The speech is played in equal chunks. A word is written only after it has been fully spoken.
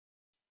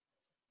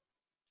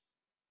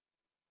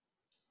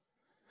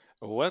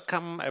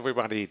Welcome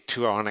everybody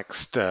to our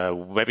next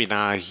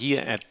webinar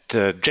here at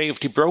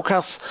JFD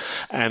Brokers,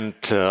 and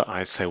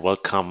I say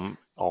welcome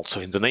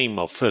also in the name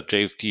of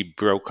JFD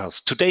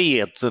Brokers. Today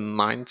at the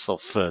 9th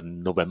of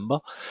November,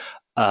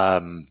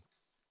 um,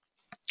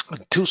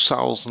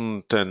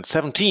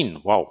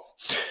 2017. Wow.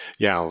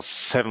 Yeah,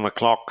 7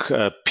 o'clock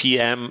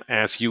p.m.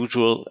 as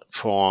usual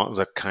for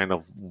that kind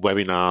of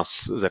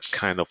webinars, that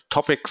kind of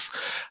topics.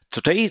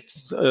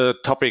 Today's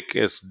topic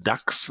is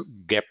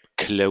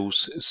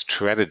Dax-Gap-Close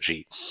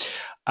strategy.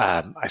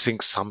 I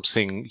think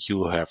something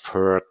you have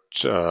heard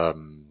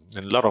in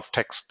a lot of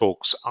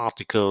textbooks,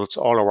 articles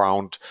all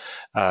around,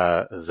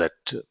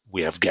 that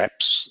we have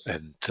gaps,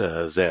 and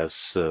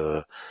there's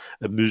a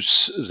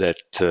myth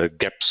that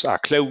gaps are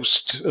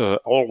closed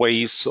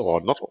always,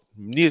 or not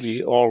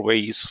nearly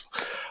always.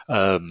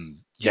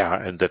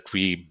 And that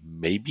we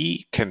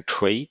maybe can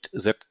trade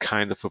that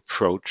kind of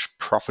approach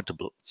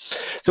profitable.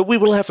 So we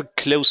will have a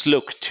close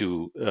look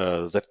to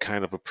that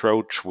kind of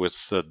approach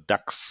with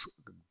DAX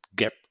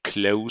gap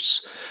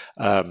close.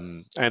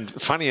 And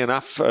funny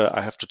enough,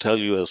 I have to tell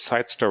you a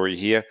side story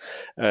here,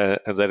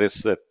 and that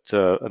is that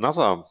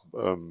another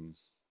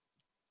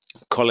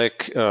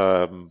colleague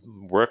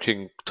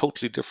working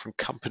totally different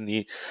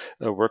company,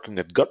 working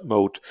at God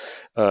Mode,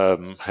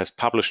 has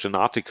published an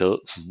article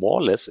more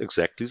or less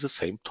exactly the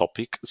same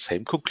topic,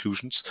 same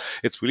conclusions.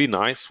 It's really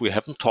nice. We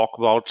haven't talked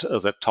about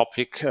that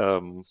topic,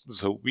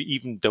 so we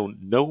even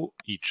don't know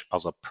each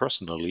other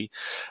personally.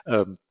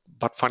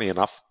 But funny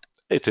enough,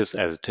 it is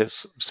as it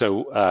is.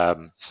 So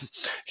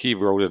he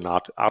wrote an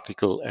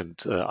article, and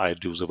I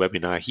do the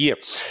webinar here.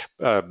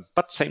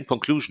 But same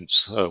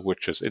conclusions,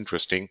 which is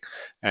interesting,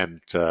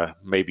 and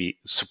maybe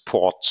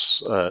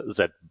supports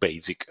that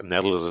basic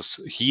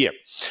analysis here.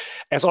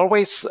 As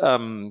always,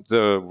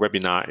 the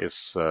webinar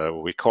is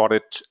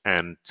recorded,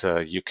 and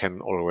you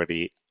can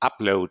already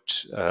upload,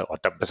 or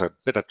better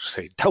to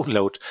say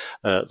download,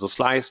 the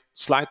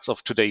slides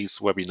of today's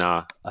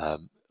webinar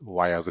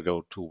via the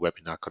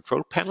GoToWebinar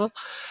control panel.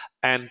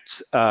 And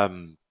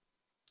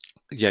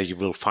you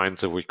will find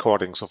the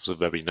recordings of the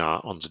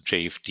webinar on the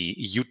JFD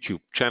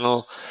YouTube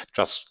channel.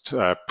 Just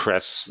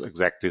press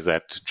exactly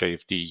that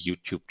JFD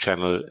YouTube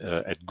channel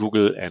at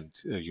Google, and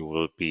you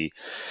will be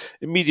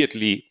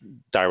immediately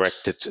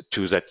directed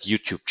to that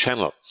YouTube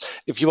channel.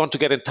 If you want to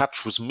get in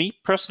touch with me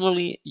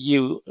personally,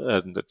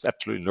 that's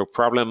absolutely no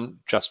problem.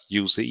 Just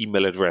use the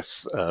email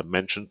address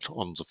mentioned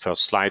on the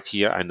first slide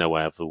here. I know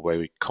I have a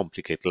very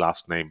complicated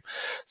last name,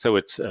 so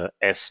it's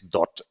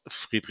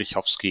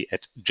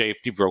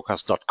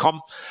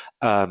s.friedrichowski@jfdbrokers.com.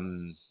 I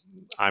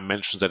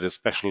mentioned that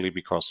especially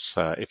because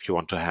if you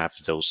want to have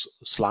those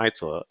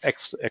slides or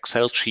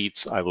Excel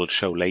sheets I will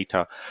show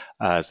later,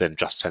 then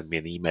just send me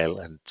an email,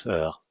 and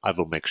I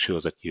will make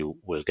sure that you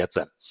will get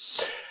them.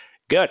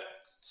 Good.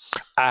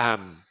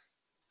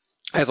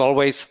 As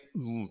always,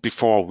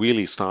 before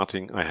really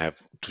starting, I have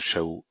to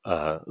show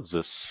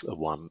this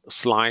one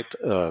slide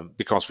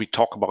because we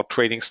talk about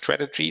trading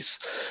strategies,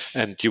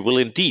 and you will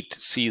indeed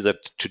see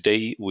that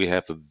today we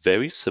have a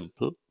very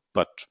simple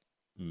but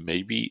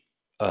maybe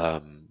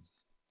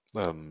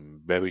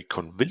very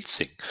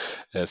convincing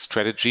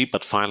strategy.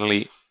 But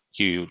finally,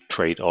 you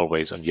trade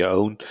always on your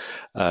own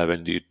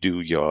when you do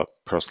your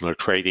personal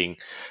trading,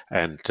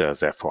 and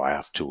therefore I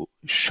have to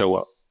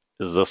show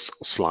this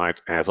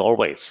slide as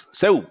always.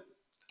 So,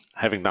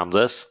 having done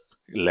this,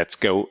 let's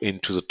go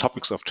into the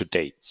topics of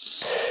today.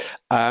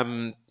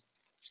 As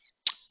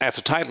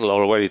the title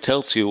already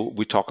tells you,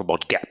 we talk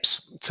about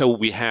gaps. So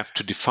we have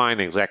to define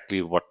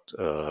exactly what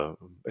a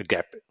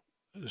gap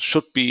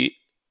should be,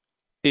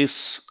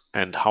 is,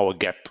 and how a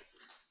gap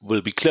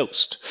will be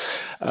closed.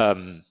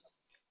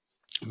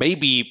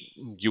 Maybe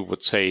you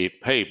would say,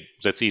 hey,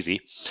 that's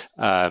easy.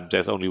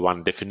 There's only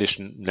one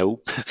definition.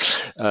 No,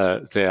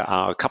 there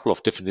are a couple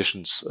of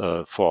definitions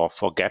for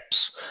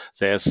gaps.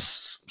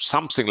 There's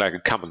something like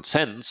a common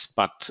sense,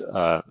 but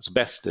the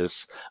best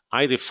is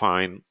I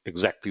define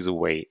exactly the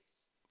way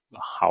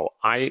how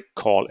I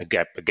call a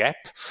gap,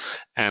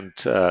 and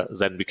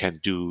then we can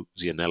do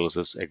the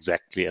analysis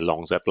exactly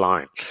along that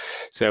line.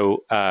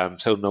 So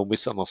no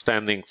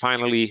misunderstanding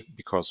finally,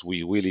 because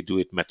we really do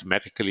it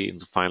mathematically in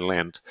the final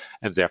end,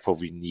 and therefore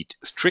we need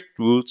strict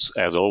rules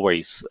as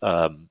always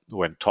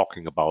when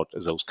talking about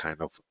those kind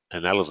of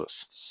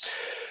analysis.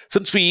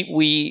 Since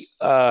we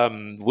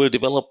will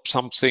develop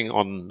something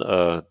on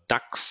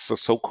DAX, the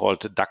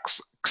so-called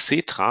DAX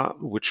etc.,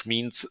 which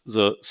means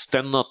the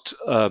standard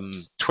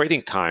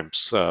trading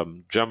times.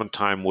 German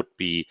time would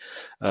be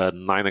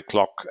 9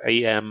 o'clock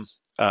a.m.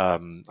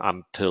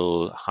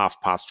 Until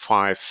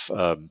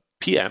 5:30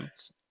 p.m.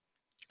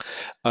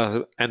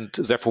 And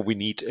therefore we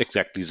need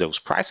exactly those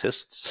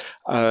prices.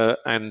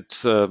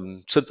 Since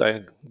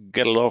I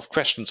get a lot of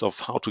questions of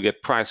how to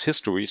get price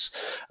histories,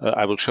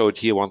 I will show it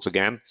here once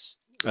again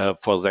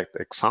for that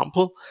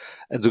example.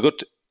 And the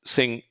good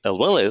thing as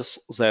well is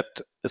that,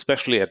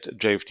 especially at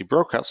JFD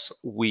Brokers,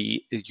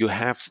 you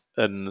have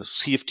a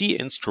CFD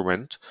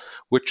instrument,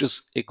 which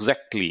is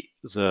exactly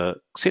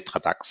the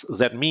Xetra DAX.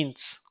 That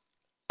means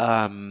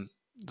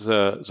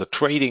the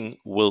trading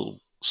will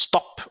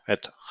stop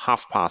at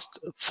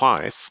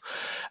 5:30,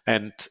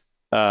 and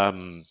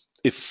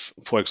if,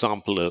 for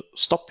example, a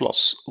stop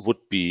loss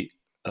would be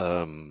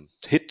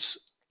hit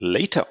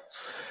later,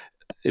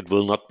 it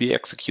will not be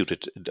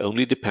executed. It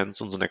only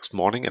depends on the next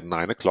morning at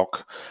 9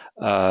 o'clock.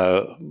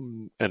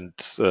 And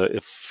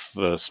if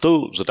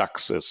still the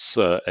DAX is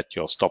at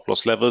your stop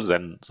loss level,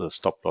 then the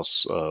stop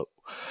loss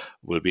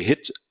will be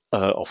hit,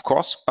 of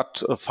course,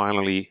 but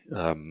finally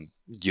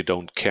you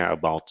don't care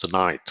about the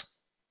night.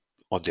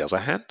 On the other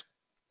hand,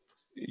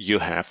 you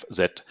have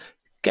that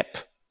gap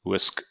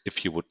risk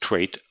if you would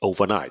trade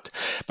overnight.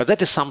 But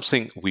that is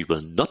something we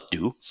will not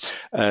do.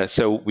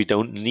 So we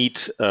don't need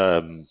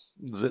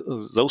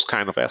those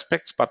kind of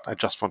aspects, but I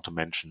just want to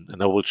mention,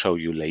 and I will show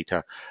you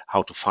later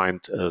how to find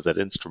that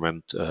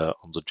instrument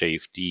on the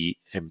JFD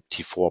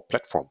MT4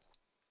 platform.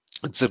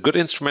 It's a good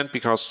instrument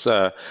because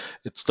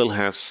it still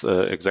has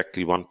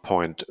exactly 1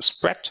 point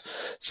spread.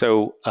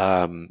 So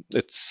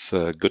it's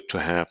good to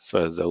have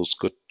those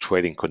good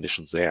trading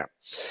conditions there.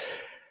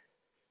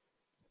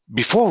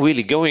 Before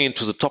really going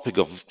into the topic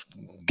of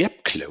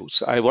gap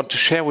close, I want to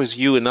share with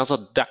you another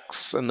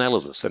DAX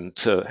analysis. And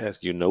as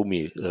you know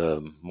me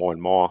more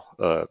and more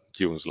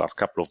during the last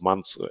couple of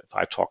months, if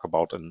I talk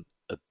about a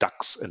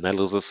DAX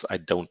analysis, I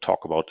don't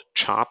talk about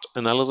chart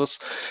analysis.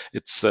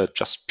 It's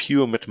just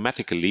pure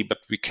mathematically, but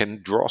we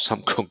can draw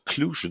some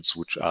conclusions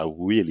which are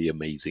really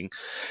amazing.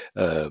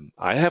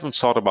 I haven't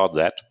thought about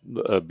that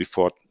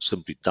before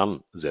simply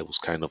done those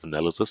kind of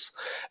analysis.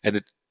 And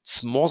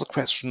it's more the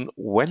question,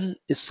 when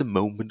is the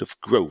moment of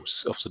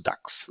growth of the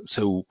DAX?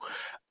 So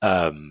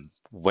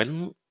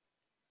when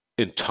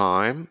in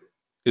time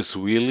is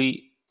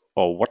really,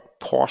 or what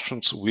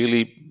portions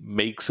really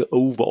make the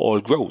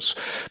overall growth?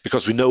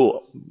 Because we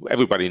know,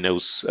 everybody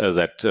knows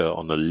that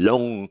on a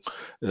long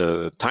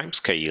time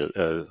scale,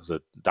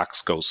 the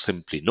DAX goes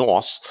simply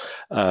north.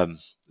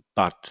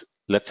 But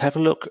let's have a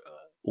look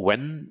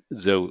when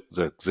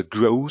the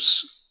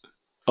growth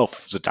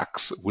of the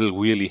DAX will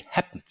really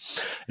happen.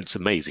 It's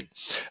amazing,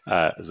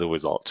 the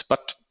result.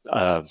 But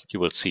you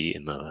will see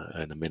in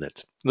a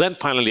minute. Then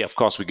finally, of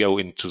course, we go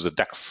into the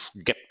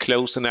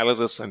Dax-Gap-Close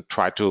analysis and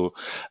try to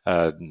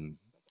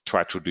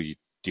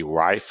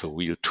derive a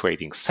real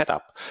trading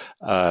setup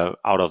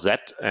out of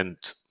that. And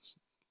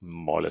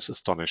more or less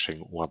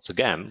astonishing once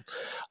again,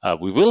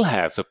 we will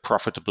have a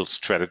profitable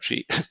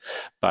strategy,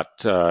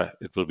 but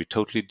it will be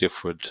totally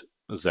different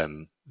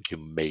than you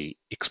may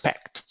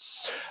expect.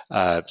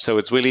 So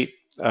it's really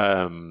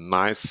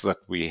nice that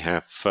we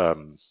have,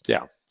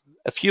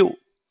 a few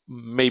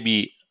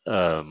maybe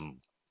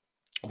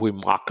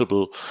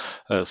remarkable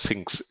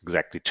things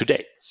exactly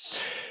today.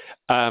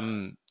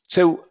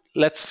 So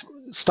let's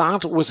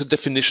start with the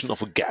definition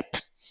of a gap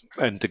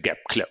and the gap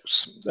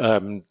close.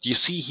 You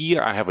see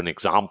here I have an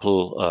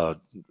example.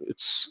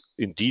 It's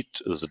indeed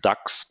the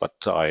DAX, but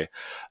I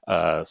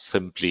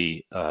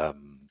simply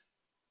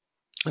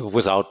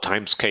without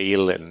time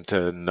scale and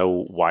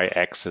no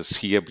y-axis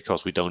here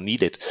because we don't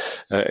need it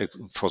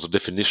for the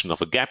definition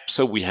of a gap.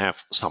 So we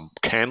have some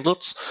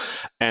candles,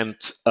 and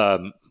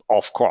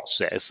of course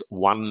there is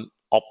one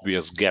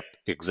obvious gap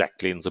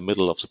exactly in the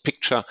middle of the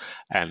picture,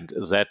 and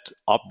that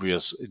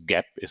obvious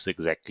gap is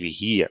exactly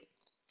here.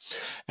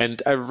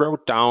 And I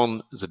wrote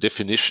down the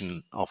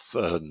definition of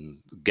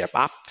gap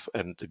up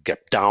and gap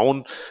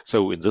down.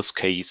 So in this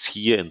case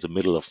here in the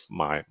middle of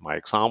my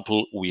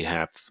example, we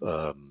have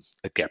a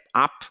gap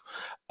up.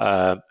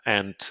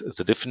 And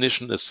the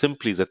definition is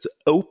simply that the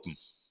open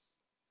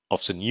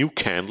of the new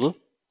candle,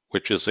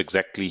 which is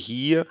exactly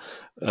here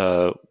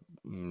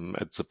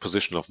at the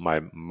position of my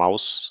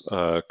mouse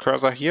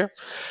cursor here,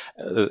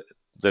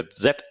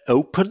 that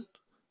open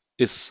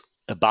is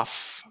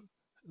above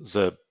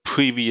the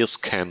previous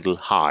candle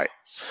high.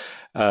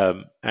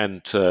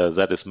 And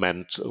that is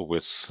meant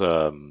with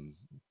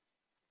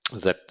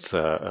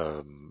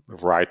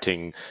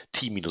writing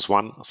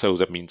T-1. So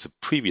that means the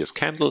previous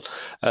candle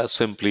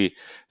simply.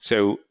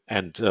 So,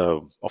 and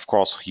of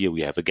course, here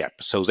we have a gap.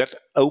 So that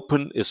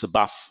open is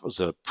above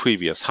the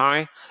previous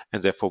high,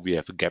 and therefore we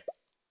have a gap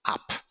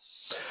up.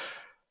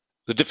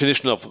 The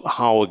definition of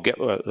how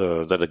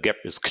that a gap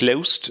is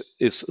closed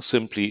is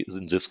simply,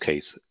 in this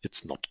case,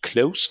 it's not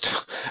closed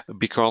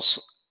because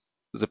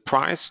the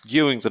price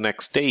during the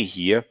next day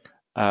here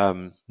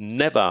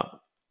never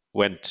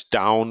went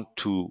down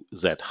to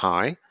that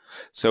high.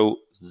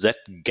 So that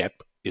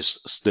gap is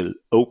still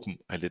open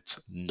and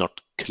it's not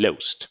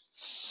closed.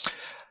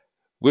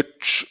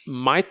 Which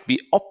might be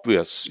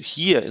obvious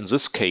here in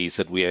this case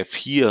that we have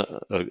here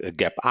a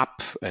gap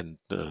up and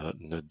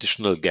an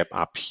additional gap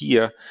up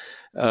here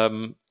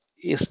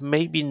is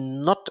maybe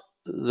not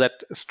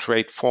that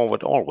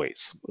straightforward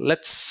always.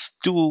 Let's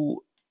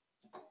do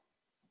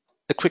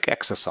a quick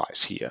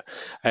exercise here.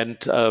 And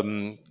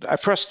I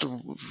first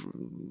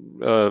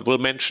will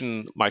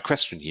mention my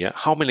question here.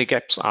 How many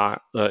gaps are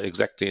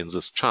exactly in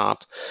this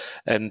chart?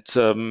 And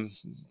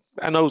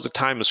I know the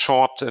time is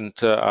short, and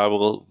I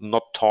will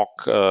not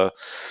talk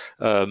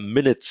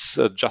minutes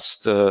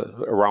just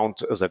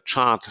around that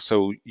chart.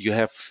 So you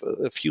have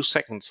a few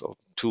seconds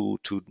to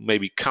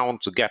maybe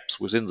count the gaps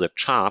within the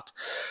chart.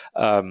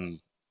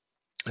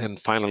 And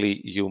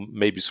finally, you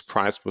may be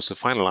surprised with the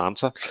final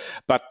answer.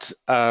 But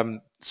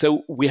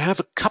so we have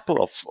a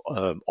couple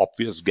of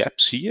obvious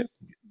gaps here,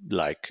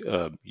 like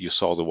you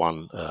saw the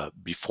one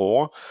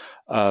before.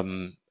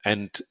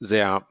 And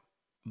there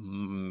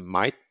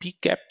might be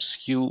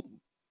gaps you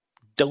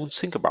don't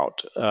think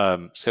about.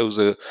 So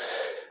the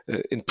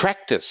in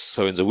practice,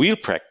 so in the real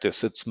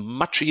practice, it's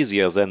much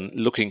easier than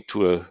looking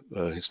to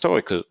a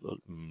historical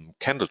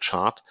candle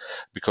chart,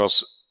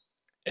 because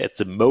at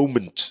the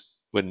moment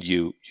when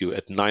you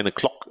at 9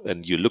 o'clock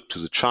and you look to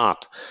the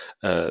chart,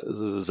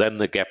 then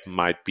the gap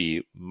might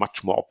be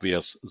much more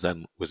obvious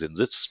than within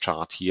this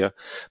chart here.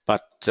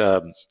 But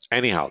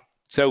anyhow,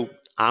 so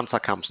answer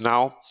comes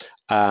now.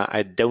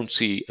 I don't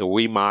see a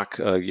remark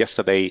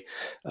yesterday.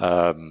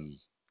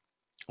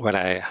 When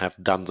I have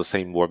done the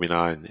same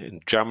webinar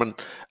in German.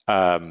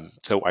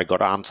 So I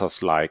got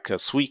answers like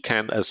three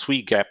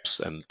gaps,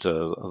 and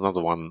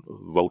another one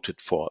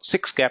voted for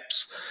 6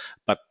 gaps,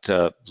 but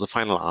the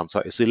final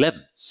answer is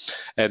 11.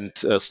 And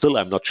still,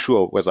 I'm not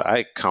sure whether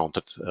I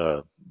counted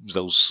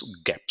those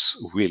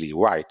gaps really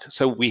right.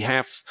 So we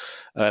have,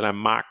 and I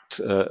marked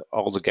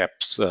all the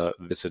gaps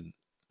with an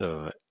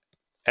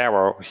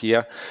arrow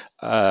here.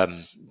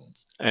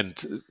 And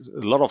a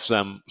lot of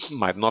them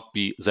might not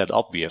be that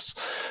obvious.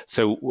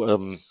 So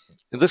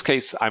in this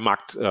case, I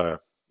marked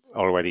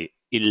already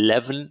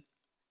 11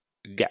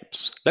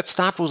 gaps. Let's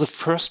start with the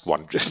first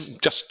one,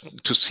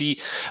 just to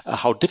see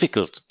how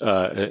difficult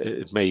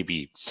it may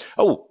be.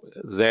 Oh,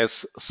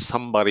 there's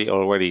somebody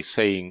already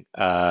saying,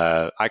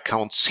 I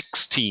count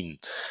 16.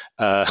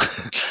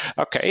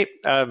 Okay,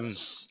 I'm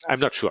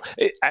not sure.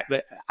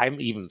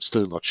 I'm even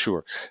still not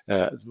sure.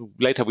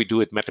 Later we do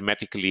it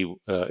mathematically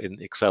in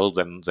Excel,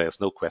 then there's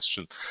no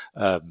question.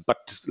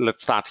 But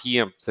let's start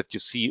here, that you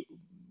see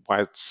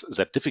why it's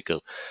that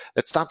difficult.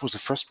 Let's start with the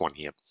first one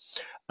here.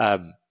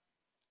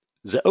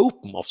 The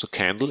open of the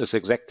candle is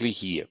exactly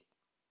here.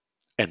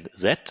 And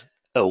that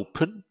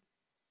open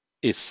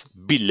is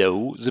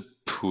below the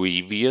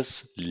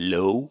previous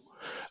low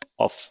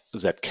of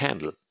that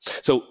candle.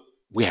 So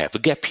we have a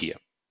gap here.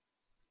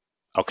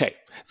 Okay,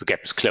 the gap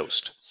is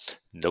closed.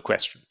 No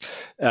question.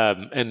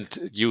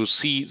 And you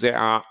see there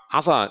are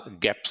other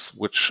gaps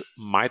which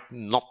might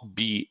not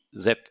be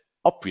that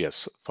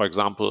obvious. For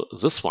example,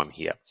 this one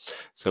here.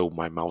 So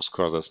my mouse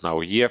cursor is now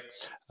here.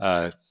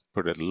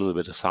 Put it a little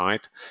bit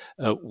aside.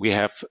 We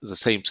have the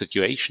same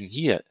situation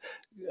here.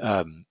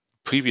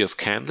 Previous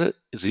candle,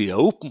 the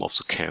open of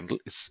the candle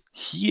is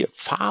here,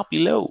 far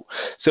below.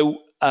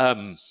 So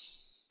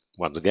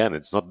once again,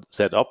 it's not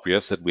that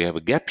obvious that we have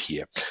a gap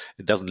here.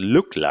 It doesn't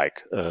look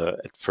like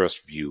at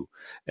first view.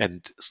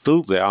 And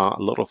still there are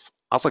a lot of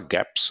other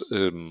gaps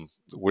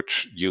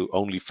which you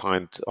only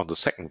find on the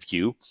second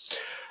view.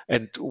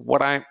 And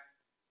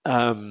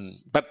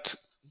but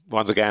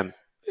once again,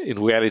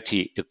 in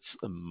reality, it's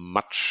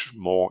much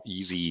more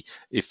easy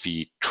if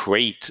we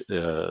trade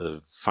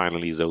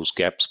finally those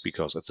gaps,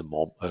 because it's a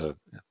more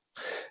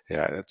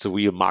it's a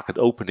real market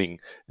opening.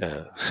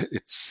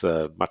 It's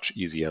much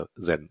easier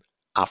than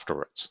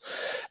afterwards.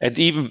 And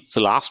even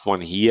the last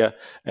one here,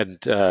 and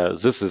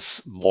this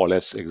is more or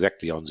less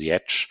exactly on the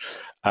edge.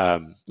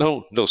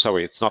 No,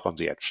 sorry, it's not on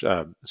the edge.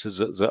 So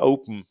the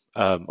open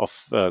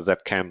of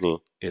that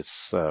candle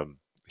is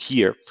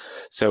here.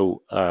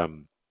 So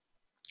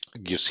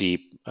you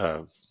see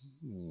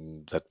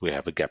that we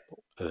have a gap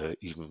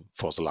even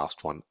for the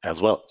last one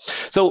as well.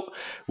 So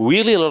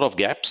really a lot of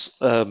gaps.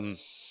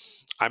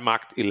 I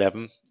marked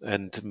 11,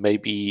 and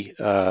maybe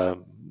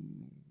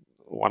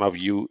one of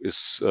you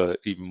is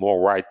even more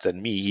right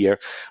than me here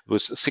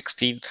with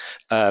 16.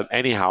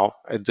 Anyhow,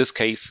 in this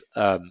case,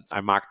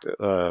 I marked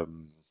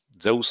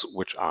those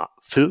which are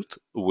filled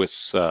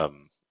with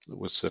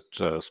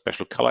that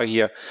special color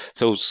here.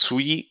 So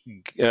 3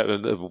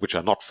 which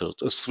are not filled.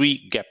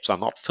 3 gaps are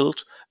not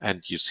filled,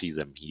 and you see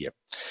them here.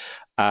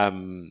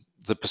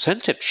 The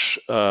percentage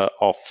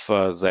of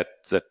that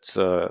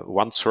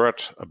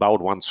 1/3, about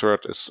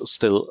 1/3, is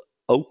still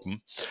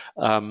open.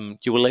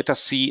 You will later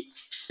see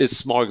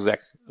is more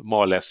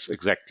or less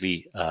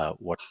exactly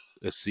what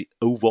is the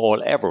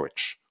overall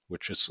average,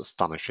 which is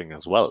astonishing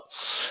as well.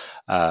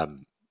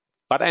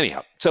 But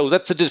anyhow, so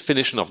that's the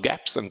definition of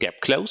gaps and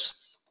gap close.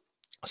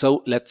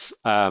 So let's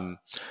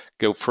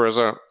go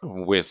further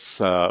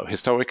with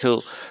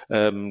historical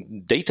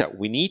data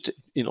we need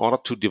in order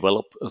to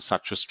develop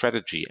such a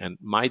strategy. And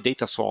my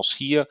data source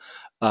here,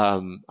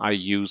 I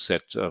use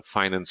at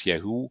Finance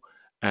Yahoo.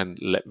 And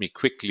let me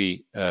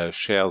quickly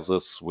share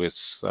this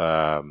with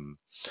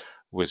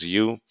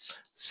you.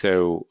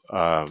 So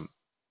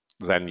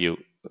then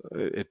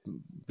it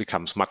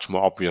becomes much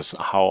more obvious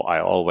how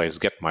I always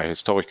get my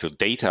historical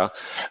data.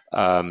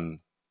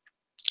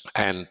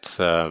 And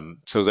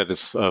so that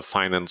is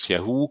Finance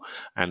Yahoo.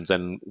 And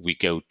then we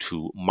go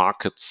to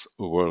Markets,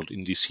 World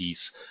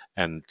Indices,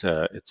 and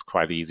it's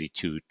quite easy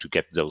to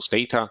get those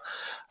data.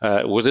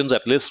 Within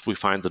that list, we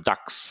find the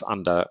DAX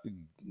under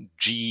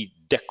G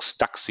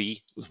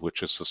DAXy,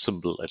 which is a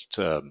symbol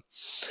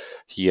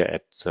here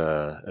at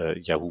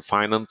Yahoo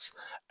Finance.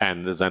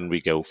 And then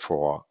we go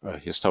for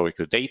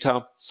historical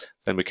data.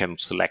 Then we can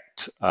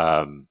select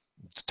the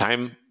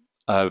time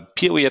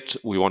period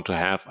we want to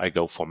have. I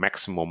go for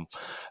maximum,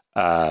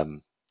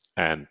 and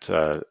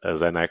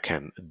then I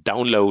can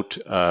download,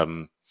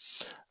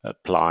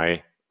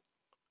 apply,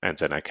 and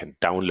then I can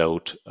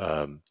download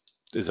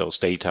those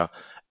data.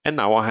 And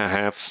now I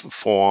have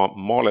for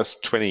more or less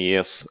 20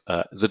 years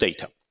the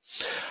data.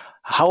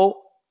 How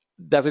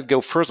does it go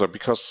further?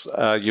 Because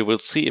you will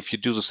see if you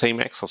do the same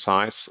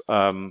exercise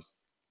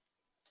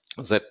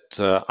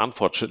that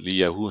unfortunately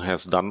Yahoo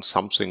has done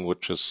something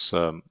which is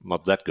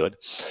not that good.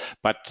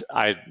 But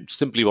I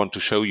simply want to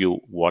show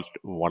you what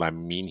I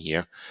mean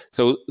here.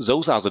 So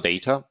those are the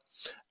data.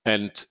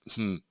 And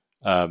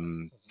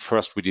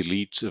first we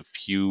delete a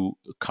few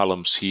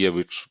columns here,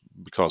 which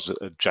because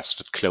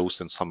adjusted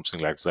close and something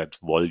like that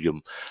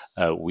volume,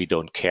 we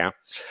don't care.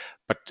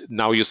 But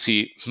now you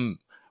see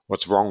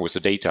what's wrong with the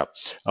data.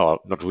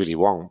 Not really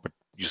wrong, but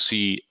you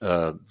see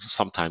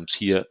sometimes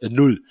here a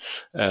null.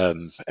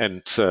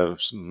 And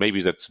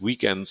maybe that's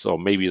weekends, or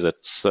maybe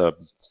that's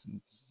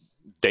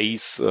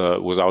days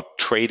without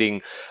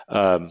trading.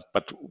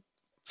 But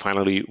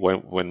finally,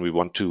 when we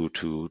want to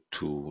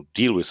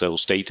deal with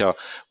those data,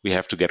 we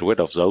have to get rid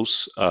of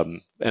those,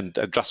 and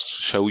just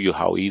show you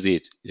how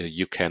easy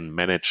you can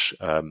manage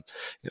in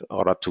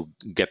order to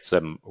get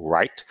them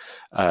right.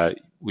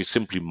 We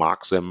simply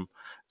mark them,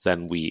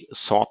 then we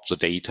sort the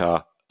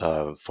data,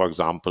 for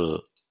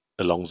example,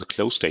 along the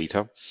close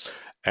data,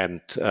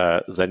 and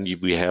then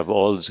we have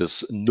all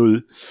this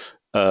null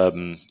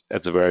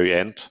at the very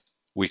end.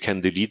 We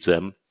can delete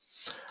them,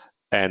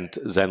 and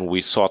then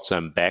we sort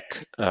them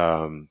back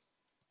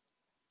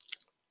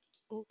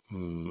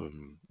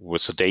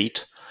with the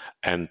date,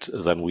 and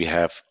then we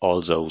have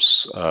all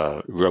those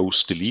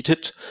rows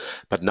deleted.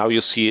 But now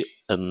you see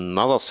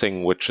another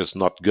thing which is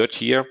not good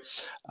here.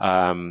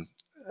 In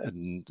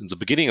the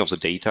beginning of the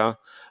data,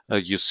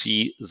 you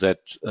see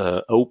that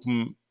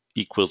open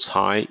equals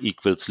high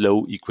equals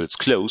low equals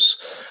close.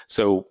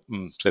 So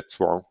that's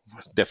wrong,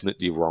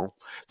 definitely wrong.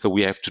 So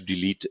we have to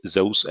delete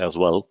those as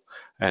well.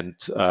 And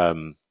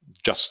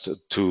just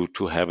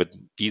to have it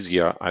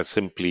easier, I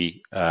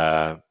simply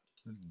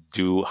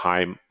do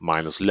high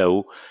minus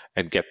low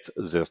and get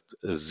this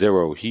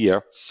 0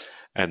 here.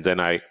 And then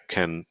I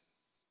can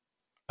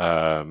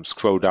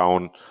scroll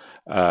down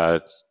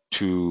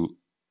to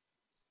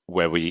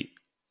where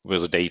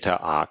the data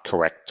are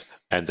correct.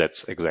 And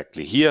that's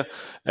exactly here.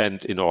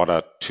 And in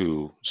order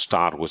to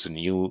start with a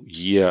new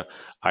year,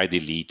 I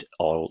delete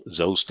all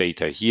those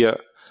data here.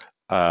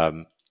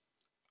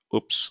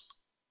 Oops.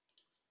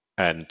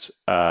 And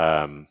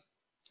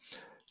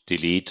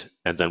delete,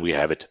 and then we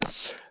have it.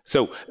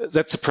 So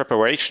that's a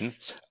preparation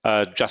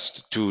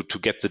just to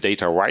get the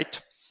data right.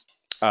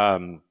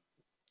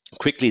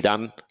 Quickly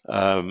done.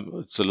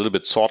 It's a little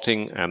bit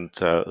sorting, and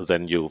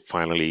then you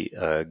finally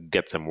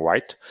get them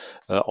right,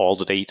 all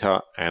the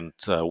data. And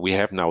we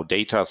have now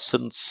data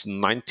since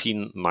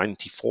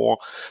 1994,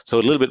 so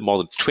a little bit more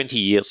than 20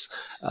 years.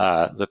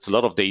 That's a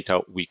lot of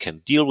data we can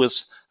deal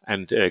with,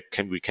 and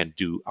we can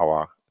do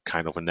our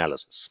kind of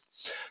analysis.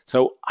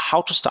 So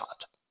how to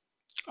start?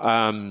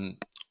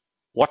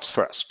 What's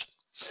first?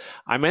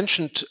 I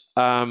mentioned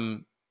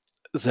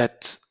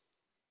that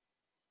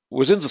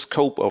within the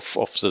scope of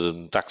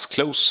the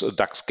Dax-Close,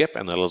 Dax-Gap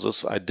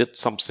analysis, I did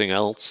something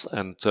else,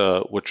 and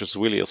which is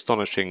really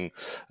astonishing,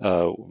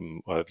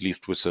 at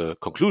least with the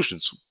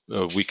conclusions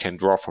we can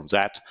draw from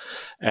that.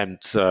 And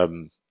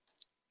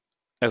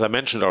as I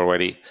mentioned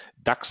already,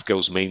 DAX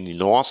goes mainly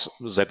north.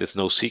 That is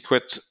no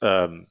secret.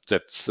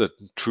 That's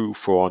true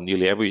for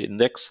nearly every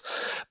index.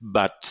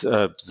 But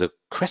the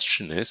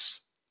question is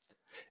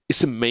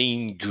the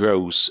main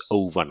growth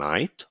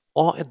overnight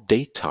or at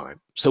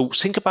daytime? So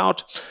think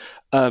about,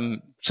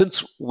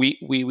 since we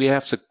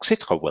have the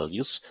Xetra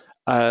values,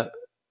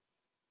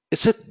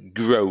 is it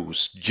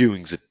growth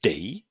during the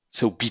day,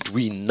 so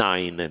between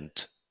 9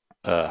 and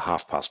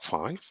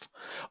 5:30,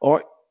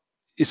 or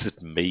is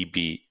it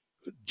maybe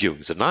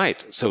during the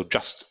night, so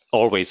just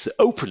always the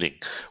opening,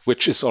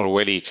 which is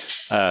already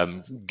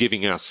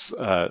giving us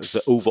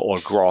the overall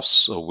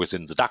growth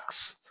within the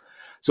DAX?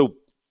 So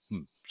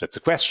that's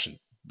a question.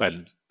 But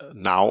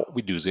now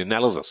we do the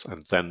analysis,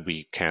 and then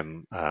we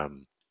can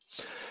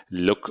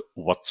look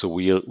what's the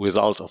real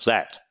result of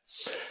that.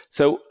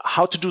 So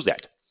how to do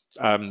that?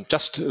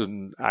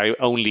 I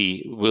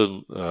only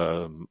will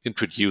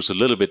introduce a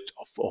little bit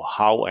of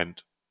how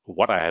and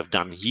what I have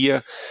done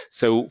here.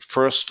 So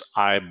first,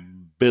 I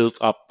built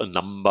up a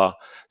number,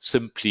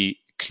 simply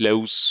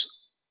close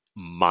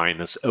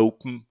minus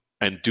open,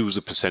 and do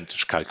the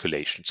percentage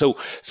calculation. So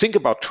think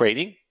about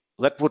trading.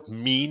 that would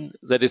mean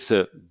that it's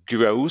a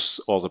growth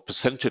or the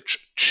percentage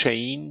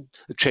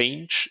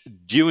change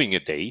during a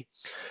day.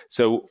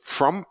 So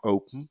from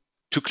open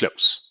to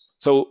close.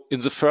 So in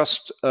the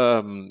first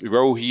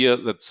row here,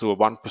 that's a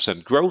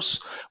 1% growth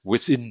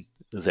within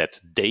that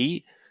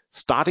day,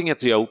 starting at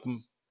the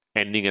open,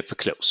 ending at the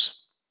close.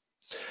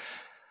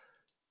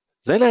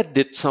 Then I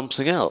did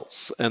something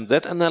else, and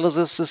that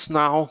analysis is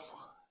now,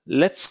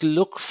 let's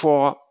look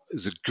for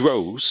the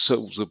growth,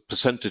 so the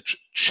percentage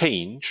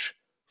change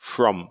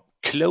from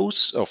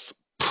close of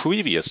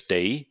previous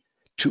day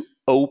to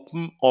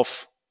open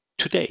of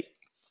today.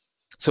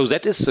 So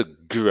that is the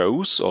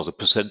growth or the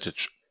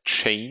percentage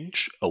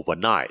change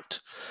overnight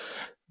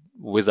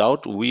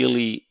without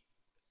really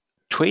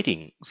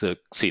trading the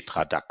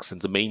Xetra DAX,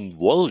 and the main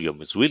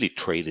volume is really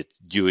traded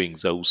during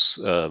those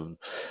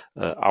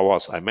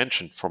hours I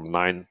mentioned from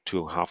 9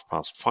 to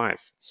 5:30.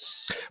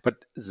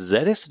 But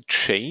that is a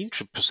change,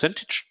 a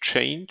percentage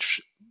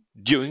change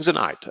during the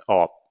night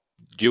or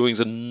during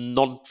the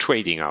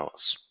non-trading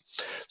hours.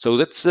 So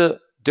that's the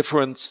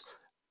difference,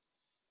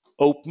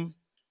 open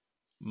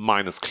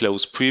minus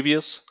close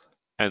previous,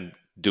 and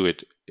do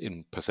it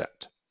in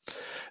percent.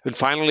 And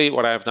finally,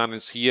 what I've done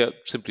is here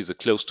simply the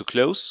close to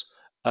close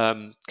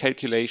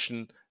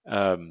calculation.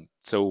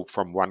 So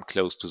from one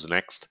close to the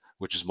next,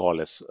 which is more or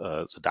less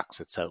the DAX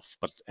itself.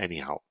 But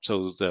anyhow,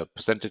 so the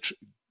percentage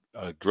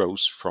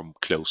grows from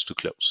close to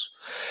close.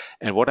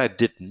 And what I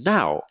did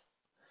now,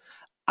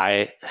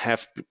 I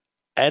have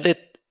added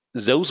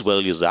those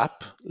values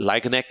up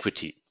like an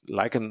equity,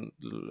 like a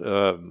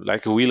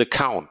real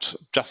account,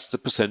 just the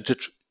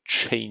percentage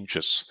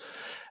changes.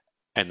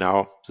 And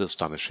now the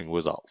astonishing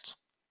result.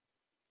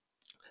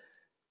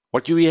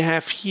 What you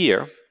have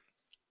here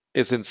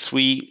is in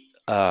three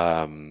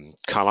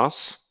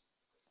colors.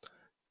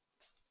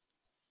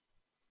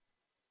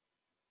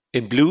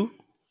 In blue,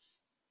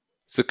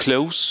 the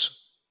close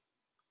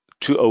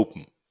to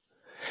open.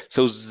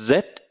 So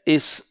that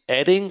is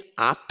adding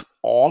up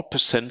all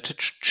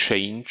percentage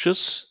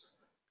changes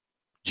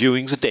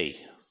during the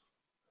day.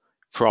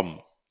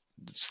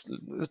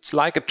 It's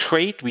like a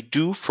trade we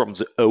do from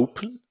the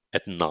open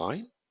at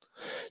 9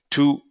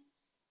 to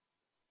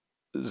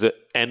the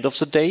end of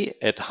the day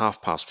at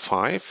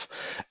 5:30.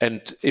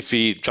 And if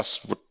we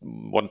just would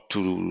want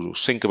to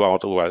think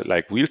about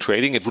like real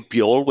trading, it would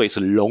be always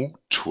a long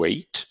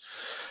trade,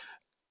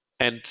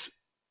 and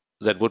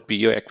that would be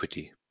your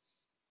equity.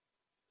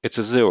 It's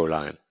a zero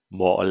line,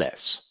 more or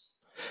less.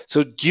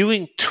 So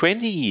during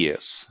 20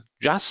 years,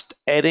 just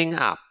adding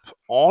up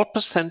all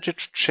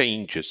percentage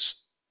changes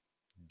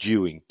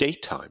during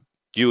daytime,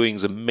 during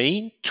the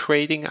main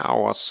trading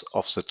hours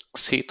of the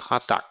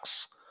Xetra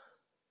DAX,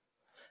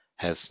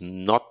 has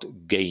not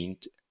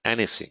gained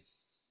anything.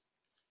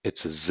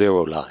 It's a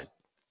zero line.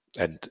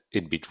 And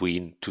in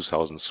between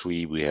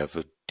 2003, we have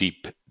a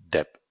deep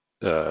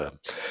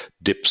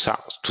dip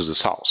south to the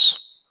south.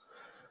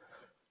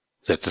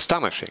 That's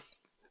astonishing.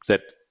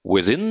 That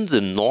within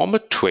the normal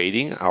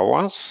trading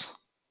hours,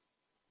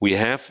 we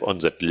have on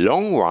that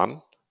long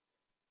run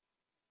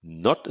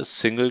not a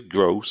single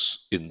growth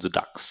in the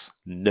DAX,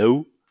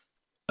 no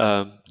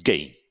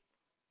gain.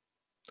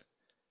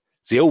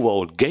 The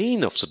overall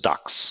gain of the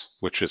DAX,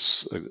 which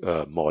is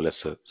more or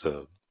less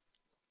the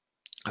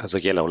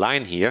yellow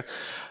line here,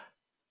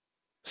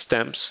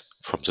 stems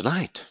from the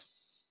night.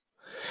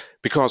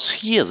 Because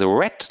here the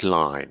red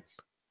line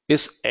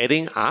is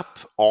adding up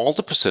all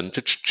the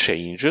percentage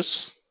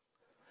changes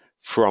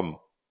from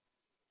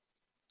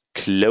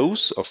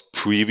close of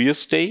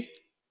previous day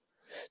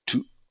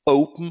to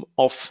open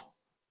of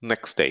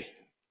next day.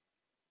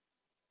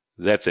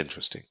 That's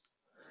interesting.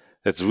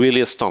 That's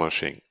really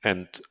astonishing.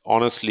 And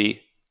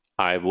honestly,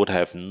 I would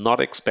have not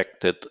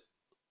expected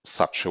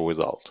such a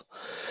result.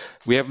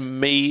 We have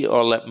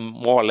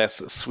more or less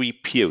 3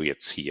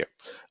 periods here.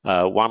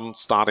 One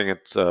starting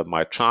at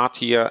my chart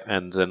here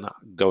and then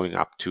going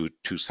up to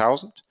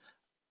 2000.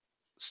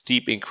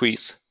 Steep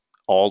increase.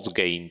 All the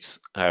gains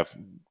have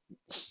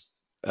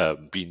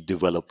been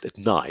developed at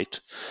night.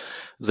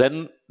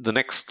 Then the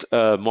next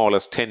more or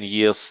less 10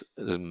 years,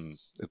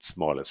 it's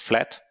more or less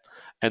flat.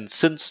 And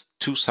since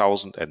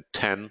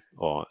 2010,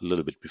 or a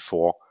little bit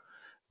before,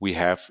 we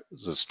have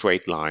the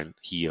straight line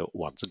here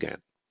once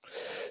again.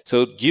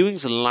 So during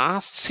the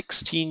last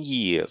 16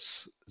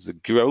 years, the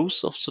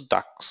growth of the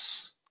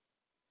DAX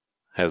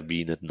has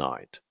been at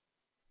night.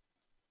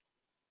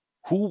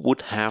 Who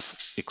would have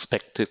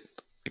expected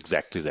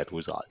exactly that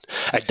result?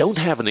 I don't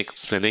have an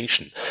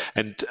explanation,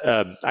 and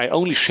I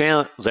only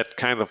share that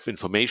kind of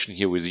information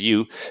here with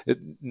you,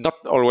 not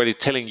already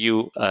telling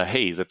you,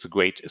 hey, that's a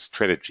great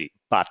strategy,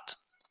 but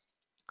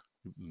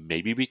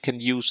maybe we can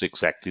use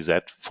exactly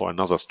that for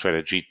another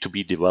strategy to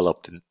be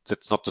developed, and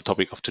that's not the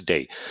topic of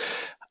today.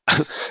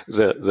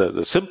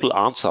 The simple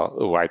answer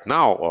right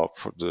now, or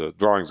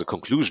drawing the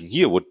conclusion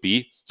here, would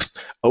be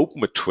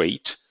open a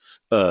trade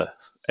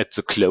at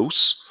the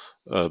close,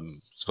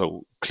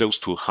 so close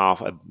to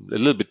a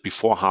little bit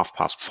before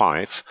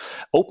 5:30,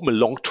 open a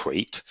long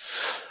trade,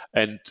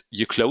 and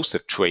you close the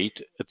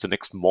trade at the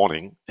next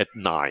morning at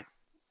 9.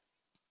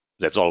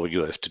 That's all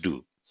you have to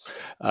do.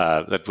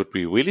 That would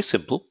be really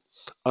simple.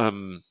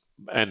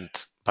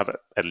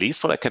 But at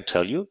least what I can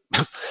tell you,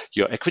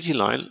 your equity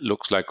line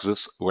looks like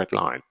this red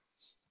line.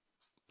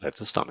 That's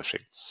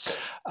astonishing.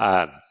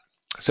 Um,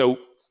 so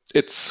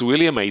it's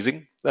really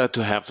amazing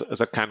to have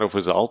that kind of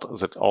result,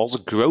 that all the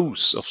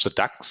growth of the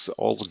DAX,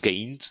 all the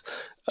gains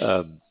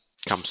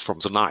comes from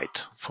the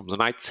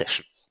night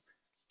session,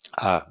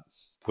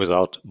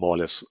 without more or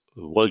less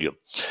volume.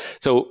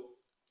 So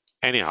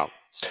anyhow,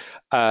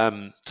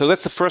 so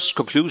that's the first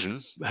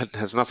conclusion. It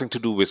has nothing to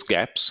do with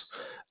gaps.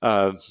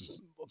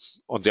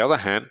 On the other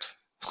hand,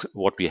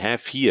 what we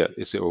have here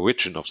is the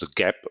origin of the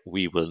gap.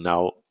 We will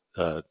now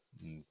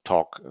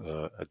talk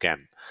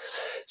again.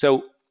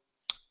 So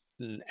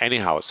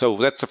anyhow, so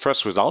that's the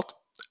first result.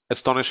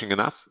 Astonishing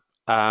enough.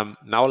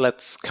 Now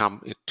let's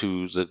come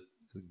into the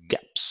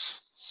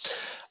gaps.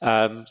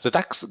 The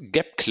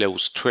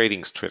Dax-Gap-Close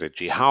trading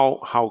strategy.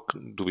 How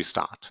do we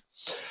start?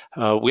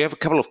 We have a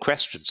couple of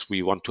questions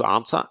we want to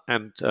answer,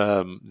 and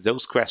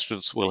those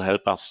questions will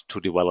help us to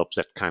develop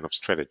that kind of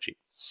strategy.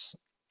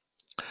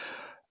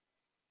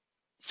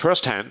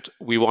 First hand,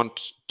 we want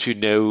to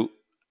know,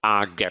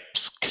 are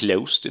gaps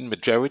closed in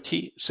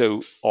majority,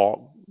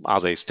 or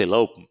are they still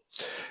open?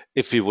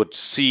 If we would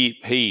see,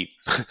 hey,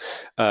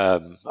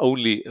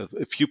 only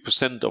a few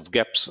percent of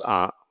gaps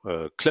are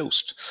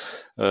closed,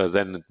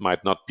 then it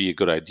might not be a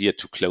good idea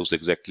to close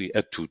exactly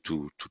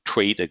to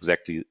trade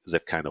exactly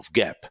that kind of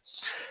gap.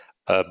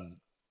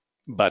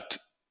 But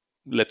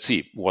let's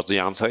see what the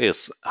answer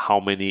is.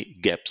 How many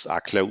gaps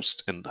are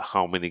closed and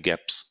how many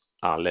gaps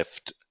are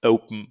left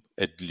open,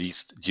 at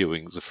least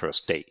during the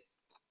first day.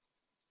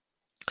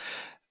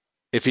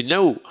 If we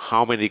know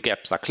how many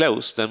gaps are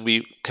closed, then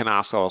we can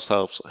ask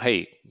ourselves,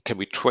 hey, can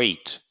we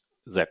trade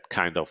that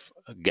kind of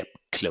gap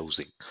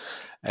closing?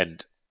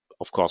 And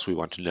of course, we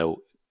want to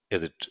know,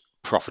 is it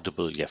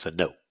profitable, yes or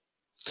no?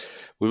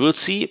 We will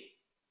see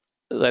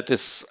that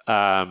is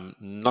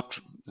not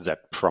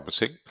that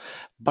promising,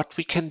 but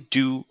we can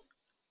do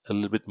a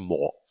little bit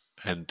more,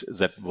 and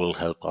that will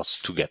help us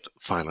to get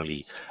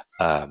finally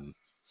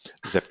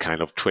that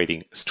kind of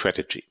trading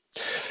strategy.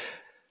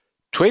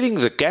 Trading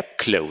the gap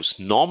close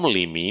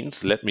normally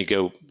means, let me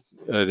go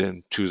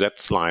to that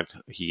slide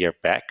here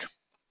back.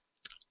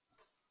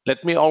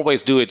 Let me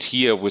always do it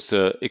here with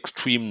the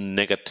extreme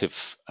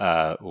negative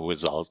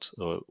result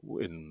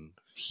in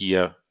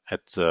here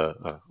at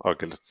the,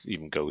 okay, let's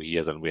even go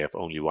here, then we have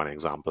only one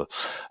example.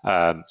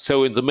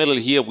 So in the middle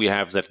here, we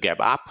have that gap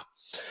up.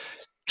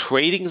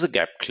 Trading the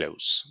gap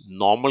close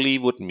normally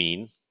would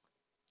mean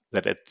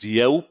that at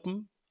the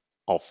open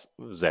of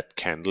that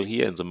candle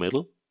here in the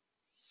middle,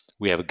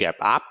 we have a gap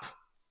up,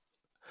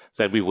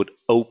 then we would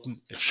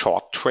open a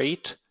short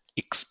trade,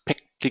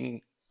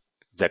 expecting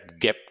that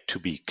gap to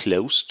be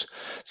closed.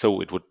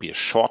 So it would be a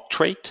short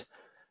trade,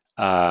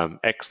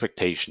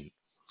 expectation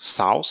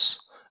south,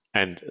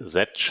 and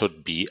that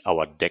should be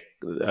our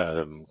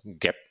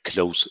gap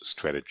close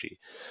strategy.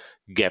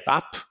 Gap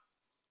up,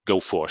 go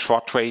for a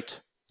short trade.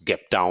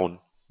 Gap down,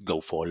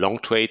 go for a long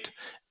trade,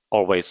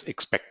 always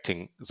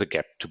expecting the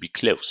gap to be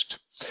closed.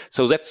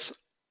 So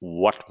that's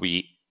what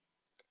we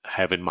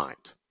have in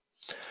mind.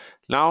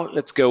 Now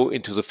let's go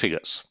into the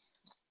figures.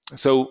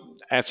 So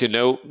as you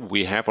know,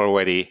 we have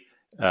already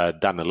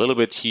done a little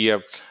bit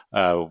here.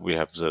 We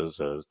have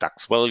the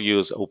DAX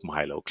values, open,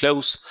 high, low,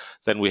 close.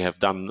 Then we have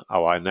done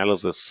our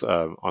analysis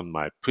on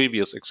my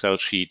previous Excel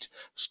sheet,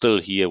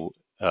 still here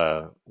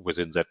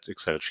within that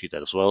Excel sheet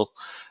as well.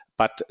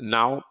 But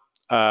now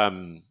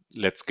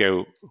let's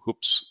go,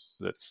 oops,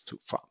 that's too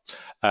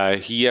far.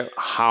 Here,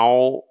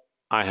 how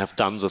I have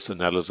done this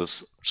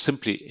analysis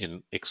simply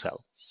in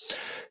Excel.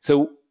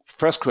 So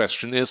first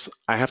question is,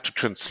 I have to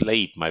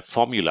translate my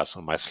formulas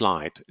on my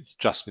slide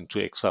just into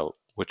Excel,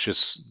 which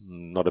is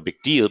not a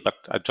big deal, but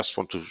I just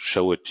want to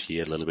show it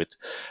here a little bit.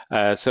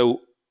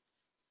 So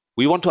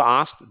we want to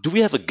ask, do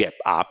we have a gap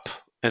up?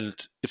 And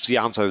if the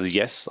answer is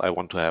yes, I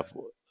want to have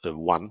a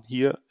 1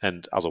 here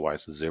and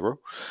otherwise a 0.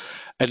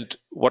 And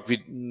what we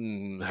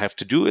have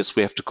to do is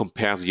we have to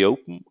compare the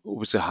open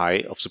with the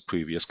high of the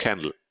previous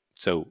candle.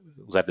 So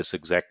that is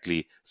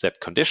exactly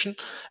that condition.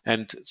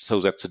 And so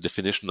that's the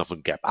definition of a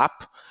gap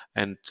up.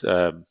 And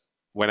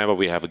whenever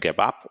we have a gap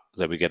up,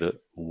 then we get a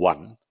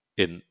 1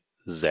 in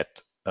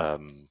that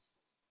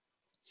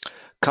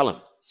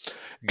column.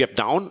 Gap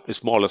down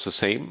is more or less the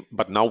same,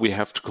 but now we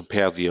have to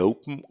compare the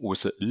open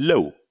with the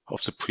low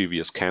of the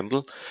previous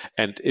candle.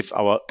 And if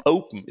our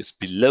open is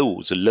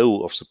below the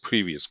low of the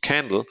previous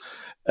candle,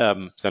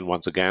 then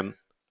once again,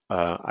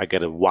 I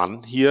get a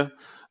 1 here.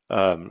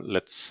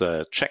 Let's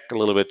check a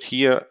little bit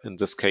here. In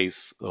this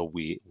case,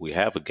 we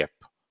have a gap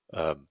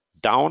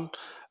down.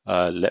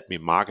 Let me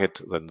mark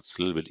it, then it's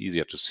a little bit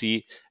easier to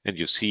see. And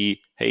you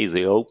see, hey,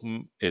 the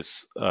open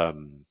is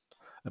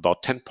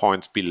about 10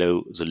 points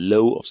below the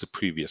low of the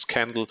previous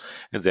candle,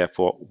 and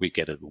therefore we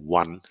get a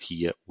 1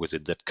 here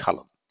within that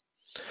column.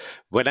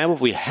 Whenever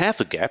we have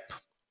a gap,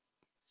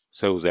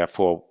 so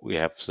therefore we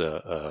have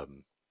the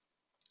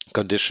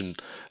condition,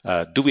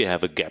 do we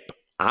have a gap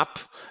up?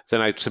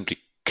 Then I simply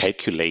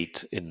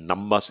calculate in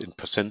numbers, in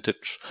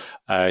percentage,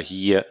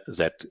 here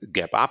that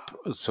gap up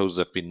so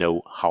that we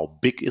know how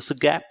big is a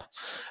gap,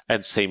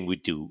 and same we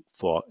do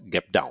for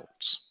gap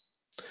downs.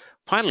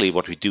 Finally,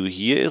 what we do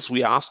here is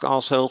we ask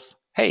ourselves,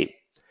 hey,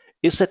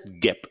 is that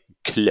gap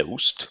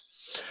closed?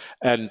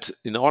 And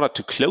in order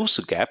to close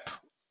the gap,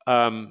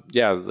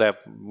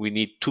 we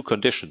need two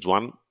conditions.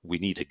 One, we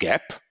need a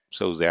gap.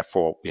 So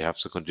therefore, we have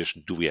the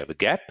condition, do we have a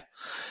gap?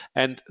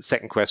 And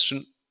second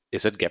question,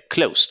 is that gap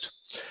closed?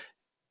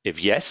 If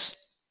yes,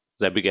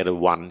 then we get a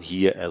 1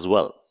 here as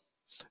well.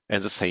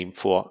 And the same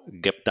for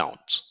gap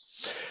downs.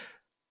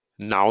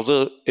 Now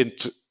the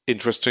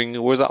interesting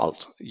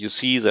result. You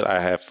see that I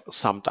have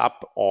summed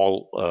up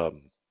all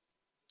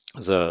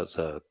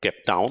the gap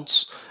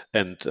downs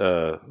and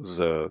the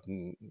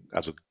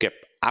gap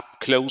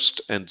up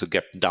closed and the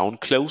gap down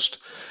closed,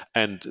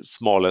 and it's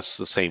more or less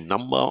the same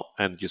number.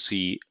 And you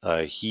see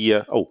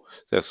here,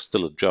 there's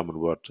still a German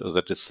word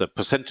that is the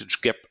percentage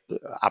gap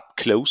up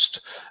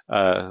closed.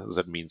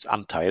 That means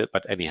until,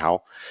 but anyhow.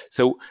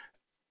 So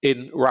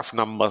in rough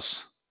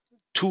numbers,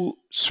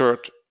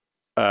 2/3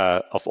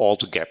 of all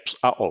the gaps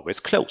are always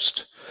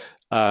closed.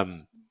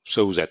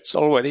 So that's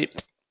already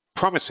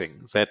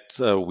promising that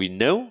we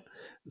know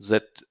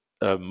that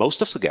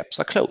most of the gaps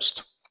are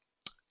closed.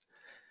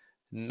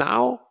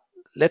 Now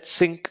let's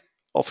think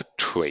of a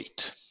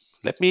trade.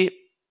 Let me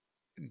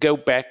go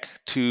back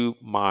to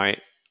my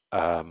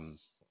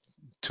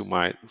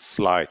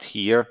slide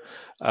here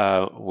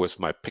with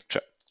my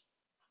picture.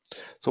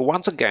 So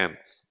once again,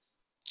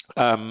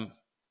 in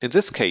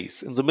this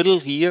case, in the middle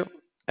here,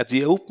 at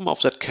the open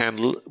of that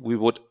candle, we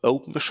would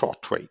open a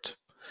short trade,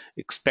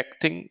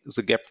 expecting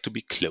the gap to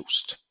be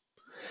closed.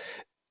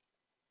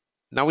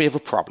 Now we have a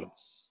problem.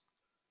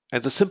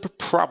 And the simple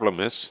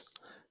problem is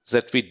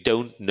that we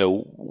don't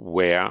know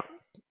where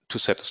to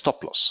set a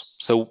stop loss.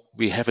 So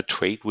we have a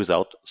trade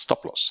without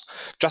stop loss.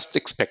 Just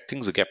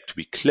expecting the gap to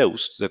be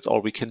closed, that's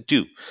all we can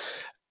do.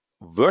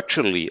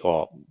 Virtually,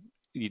 or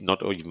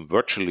not even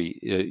virtually,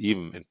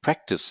 even in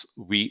practice,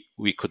 we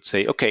could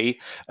say, okay,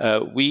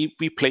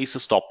 we place a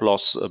stop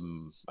loss,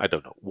 I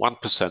don't know,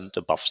 1%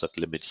 above that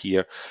limit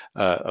here,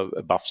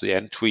 above the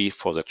entry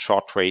for that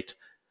short trade.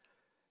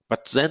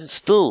 But then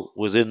still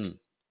within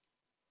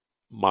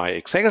my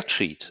Excel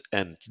sheet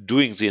and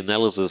doing the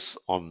analysis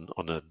on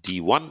a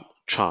D1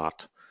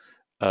 chart,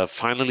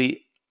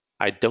 finally,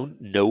 I don't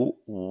know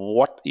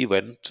what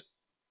event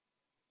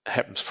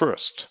happens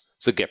first.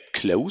 The gap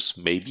close,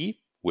 maybe,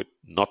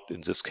 not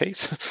in this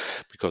case,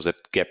 because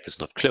that gap is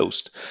not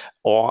closed,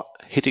 or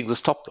hitting the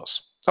stop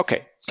loss.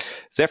 Okay,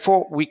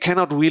 therefore, we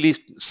cannot really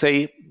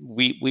say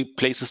we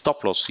place a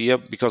stop loss here,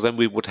 because then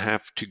we would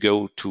have to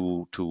go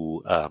to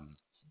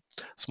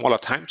smaller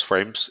time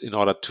frames in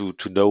order to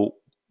know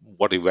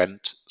what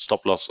event,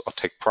 stop loss or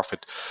take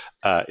profit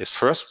is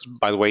first.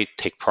 By the way,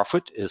 take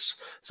profit is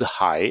the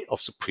high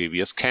of the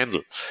previous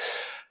candle.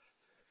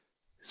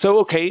 So,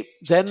 okay,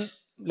 then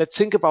let's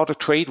think about a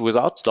trade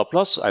without stop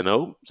loss. I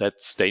know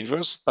that's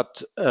dangerous,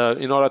 but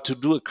in order to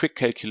do a quick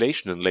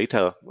calculation, and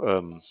later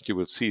you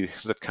will see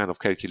that kind of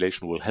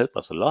calculation will help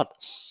us a lot.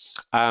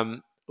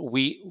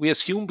 We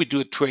assume we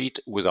do a trade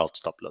without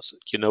stop loss.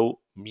 You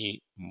know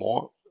me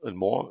more and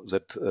more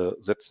that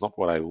that's not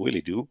what I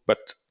really do,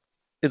 but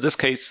in this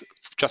case,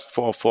 just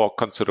for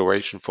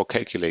consideration, for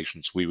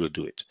calculations, we will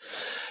do it.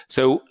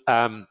 So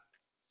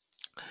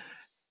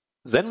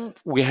then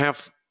we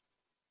have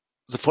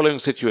the following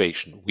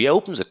situation. We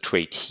open the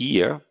trade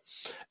here,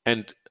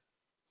 and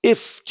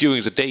if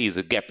during the day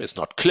the gap is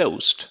not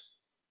closed,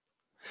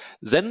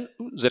 then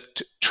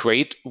that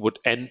trade would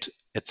end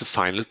at the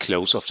final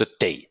close of the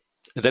day.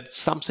 And that's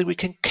something we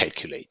can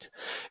calculate.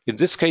 In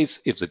this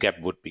case, if the gap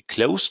would be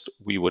closed,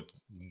 we would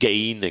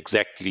gain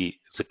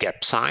exactly the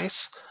gap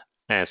size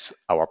as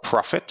our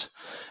profit.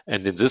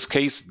 And in this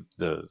case,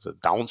 the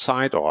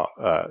downside, or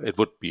it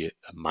would be a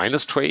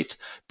minus trade,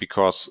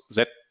 because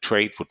that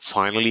trade would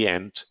finally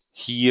end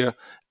here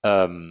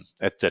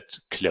at that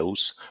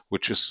close,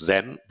 which is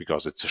then,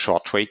 because it's a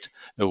short trade,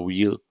 a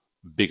real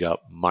bigger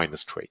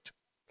minus trade.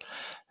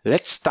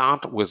 Let's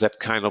start with that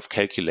kind of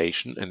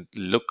calculation and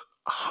look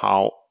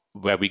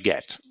where we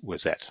get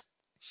with that.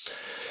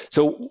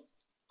 So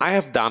I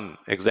have done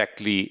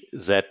exactly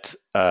that.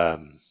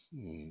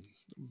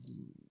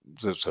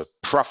 The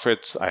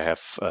profits, I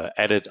have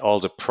added all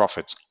the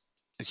profits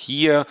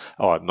here,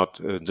 or not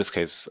in this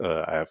case,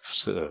 I have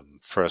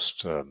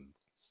first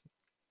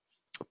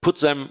put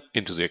them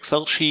into the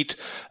Excel sheet.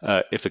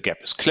 If a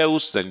gap is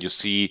closed, then you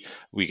see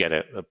we get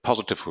a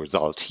positive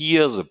result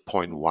here, the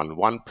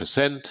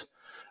 0.11%.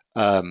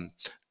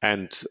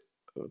 And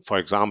for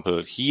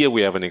example, here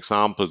we have an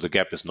example, the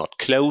gap is not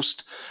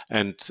closed,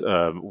 and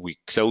we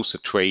close the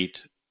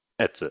trade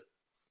at the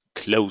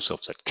close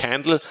of that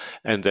candle,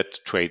 and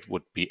that trade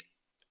would be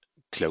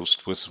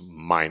closed with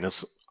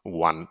minus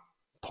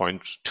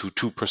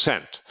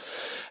 1.22%.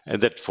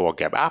 And that for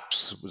gap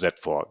ups, that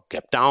for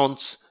gap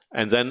downs,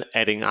 and then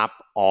adding up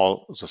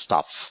all the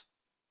stuff.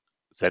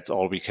 That's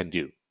all we can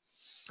do.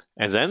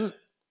 And then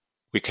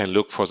we can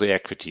look for the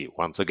equity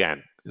once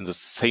again. in the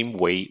same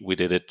way we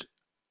did it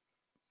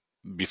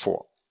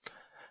before.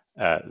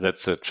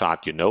 That's a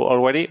chart you know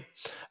already.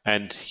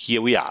 And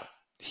here we are.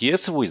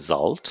 Here's a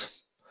result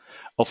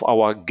of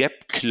our gap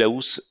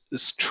close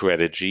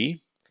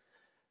strategy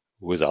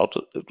without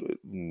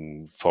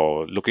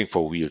for looking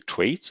for real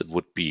trades. It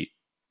would be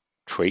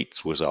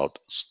trades without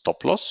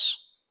stop loss.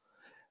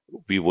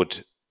 We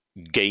would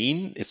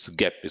gain if the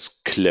gap is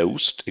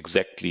closed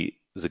exactly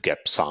the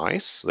gap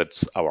size.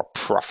 That's our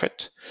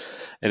profit.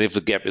 And if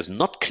the gap is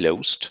not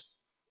closed,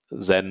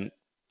 then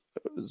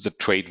the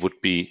trade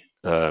would be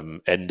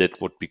ended,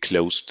 would be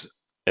closed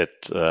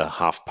at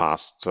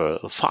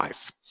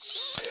 5:30.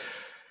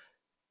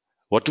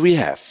 What do we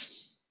have?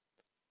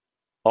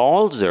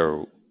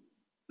 Although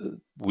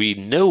we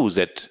know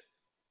that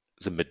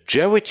the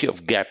majority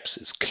of gaps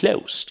is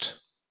closed,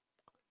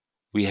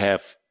 we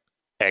have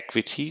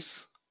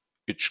equities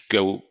which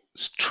go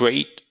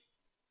straight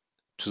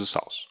to the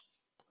south.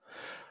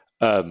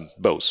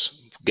 Both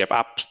gap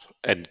up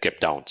and gap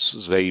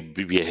downs. They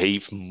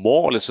behave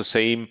more or less the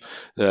same.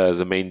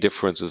 The main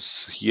difference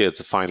is here at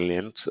the final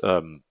end.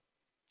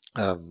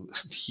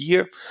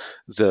 Here,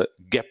 the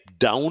gap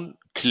down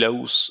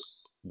close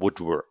would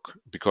work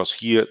because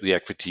here the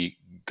equity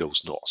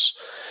goes north.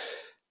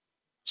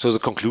 So the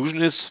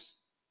conclusion is,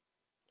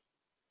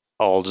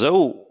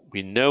 although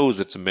we know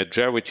that the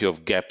majority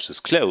of gaps is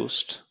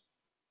closed,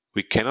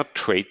 we cannot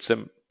trade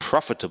them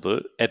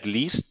profitable, at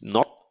least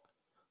not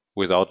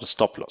without a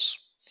stop loss.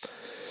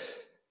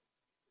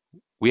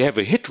 We have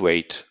a hit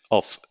rate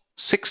of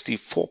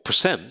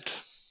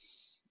 64%,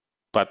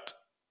 but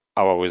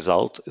our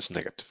result is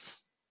negative.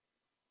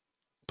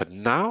 But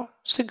now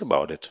think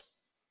about it.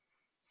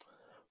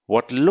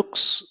 What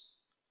looks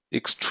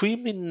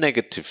extremely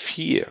negative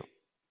here,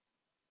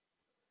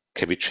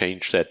 can we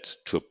change that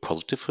to a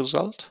positive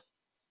result?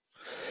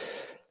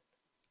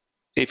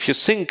 If you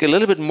think a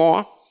little bit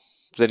more,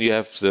 then you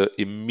have the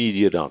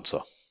immediate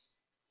answer.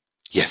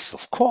 Yes,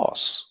 of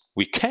course,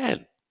 we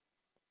can.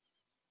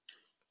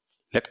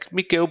 Let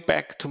me go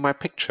back to my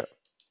picture.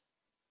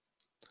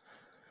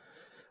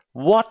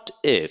 What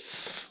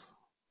if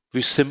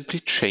we simply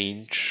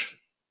change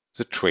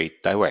the trade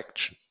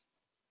direction?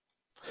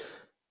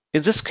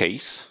 In this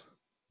case,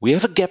 we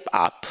have a gap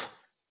up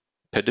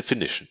per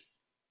definition.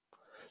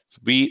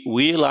 We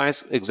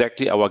realize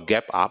exactly our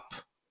gap up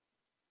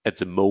at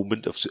the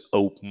moment of the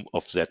open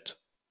of that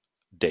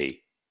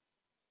day.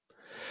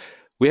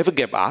 We have a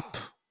gap up,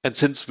 and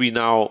since we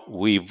now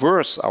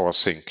reverse our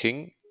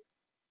thinking,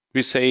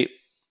 we say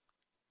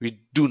we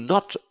do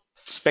not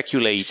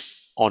speculate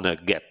on a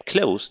gap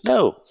close.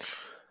 No,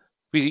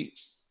 we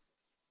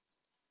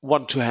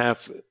want to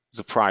have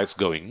the price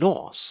going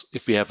north.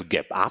 If we have a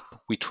gap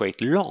up, we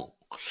trade long.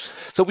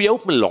 So we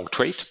open a long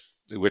trade,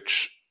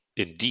 which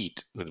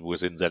indeed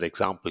within that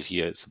example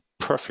here is a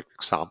perfect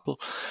example.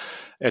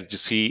 And you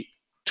see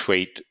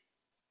trade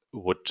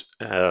would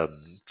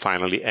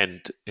finally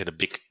end in a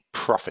big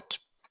profit.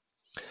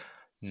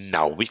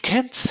 Now we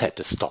can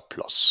set a stop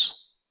loss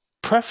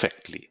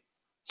perfectly.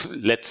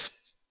 Let's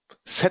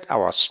set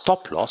our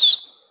stop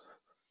loss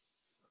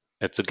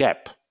at the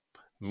gap,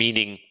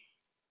 meaning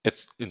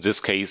it's in this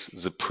case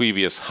the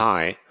previous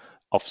high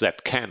of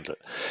that candle.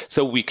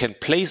 So we can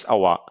place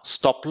our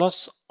stop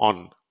loss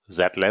on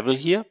that level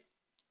here,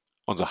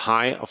 on the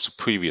high of the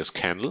previous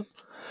candle.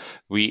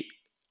 We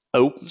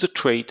open the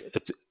trade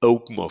at the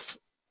open of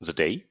the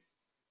day.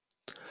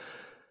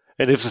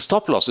 And if the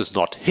stop loss is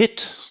not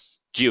hit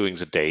during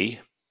the day,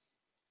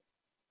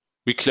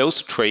 we close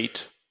the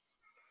trade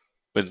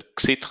when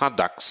Xetra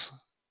DAX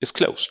is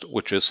closed,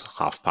 which is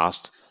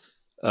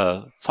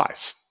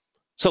 5:30.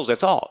 So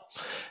that's all.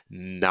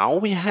 Now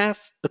we have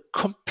a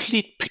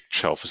complete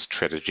picture of a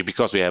strategy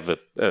because we have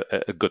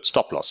a good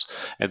stop loss.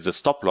 And the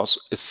stop loss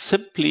is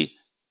simply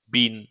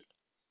being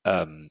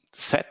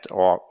set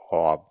or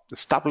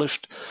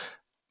established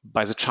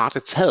by the chart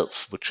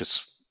itself, which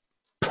is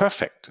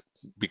perfect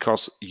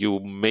because you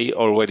may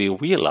already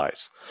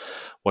realize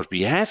what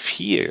we have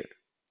here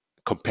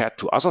compared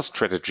to other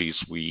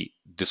strategies we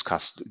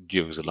discussed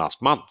during the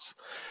last months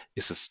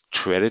is a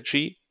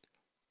strategy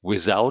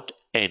without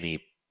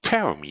any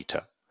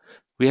parameter.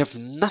 We have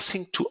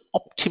nothing to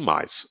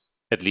optimize,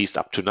 at least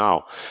up to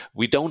now.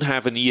 We don't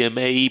have an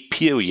EMA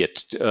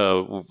period,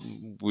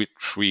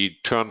 which we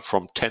turn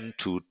from 10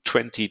 to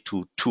 20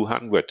 to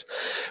 200.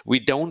 We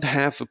don't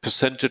have a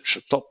percentage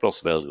stop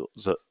loss value.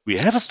 So we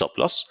have a stop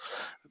loss,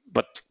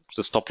 but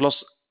the stop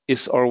loss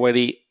is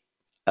already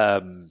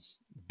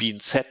being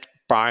set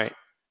by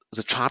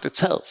the chart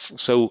itself.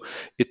 So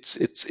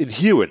it's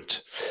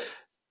inherent.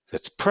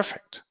 That's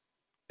perfect.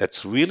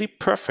 That's really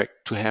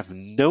perfect to have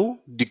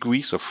no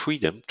degrees of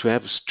freedom, to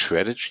have a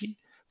strategy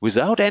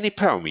without any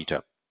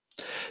parameter.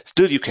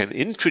 Still, you can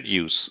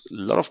introduce a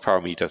lot of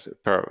parameters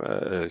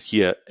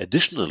here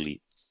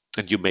additionally,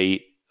 and you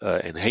may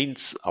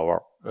enhance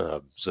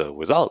the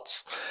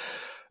results.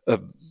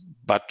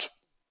 But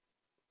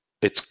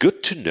it's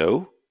good to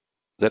know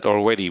that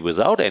already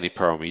without any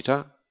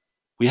parameter,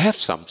 we have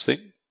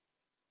something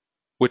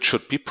which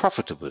should be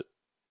profitable.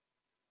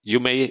 You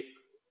may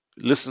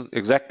listen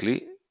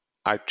exactly,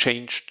 I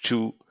changed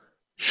to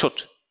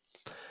should.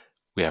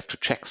 We have to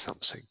check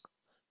something.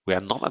 We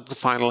are not at the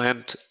final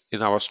end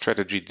in our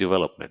strategy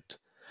development.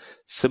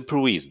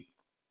 Simple reason.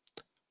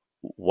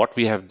 What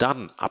we have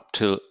done up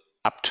to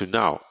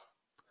now,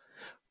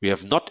 we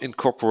have not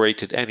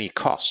incorporated any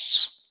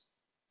costs.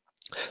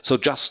 So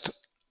just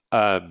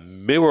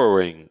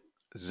mirroring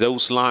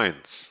those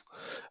lines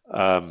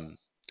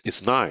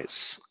is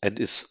nice and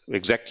is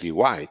exactly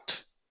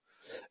right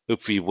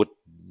if we would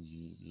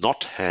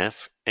not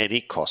have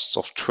any costs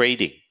of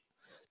trading,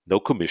 no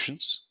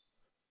commissions,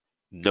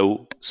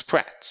 no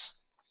spreads.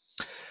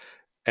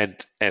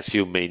 And as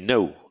you may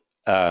know,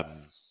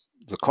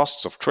 the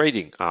costs of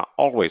trading are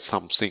always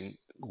something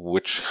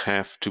which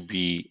have to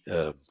be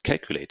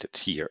calculated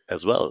here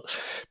as well.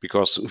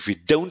 Because if we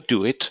don't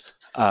do it,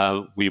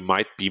 we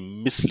might be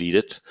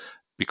misleaded.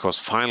 Because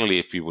finally,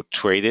 if we would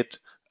trade it,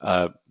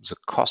 the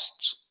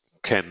costs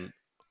can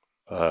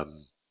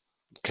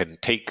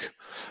take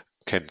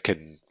can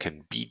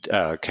beat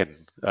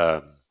can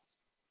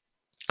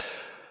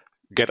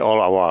get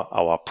all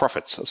our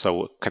profits,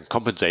 so can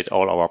compensate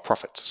all our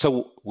profits.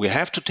 So we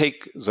have to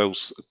take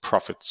those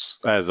profits,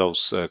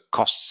 those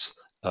costs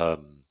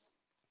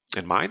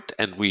in mind,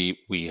 and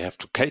we have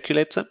to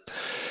calculate them.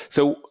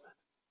 So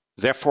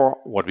therefore,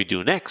 what we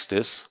do next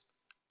is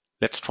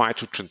let's try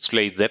to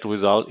translate that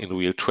result in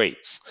real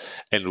trades.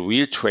 And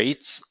real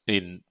trades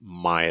in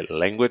my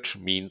language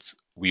means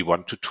we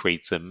want to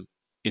trade them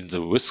in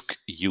the risk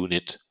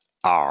unit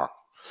R.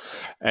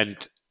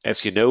 And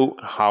as you know,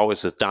 how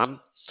is it done?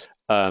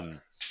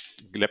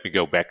 Let me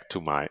go back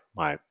to my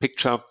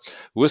picture.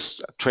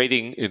 Risk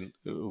trading in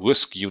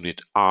risk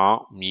unit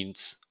R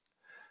means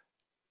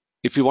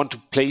if you want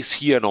to place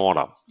here an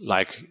order,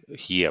 like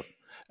here,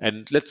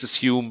 and let's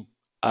assume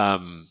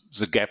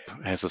the gap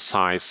has a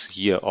size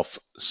here of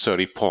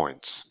 30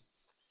 points.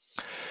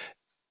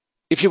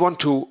 If you want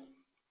to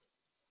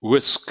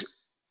risk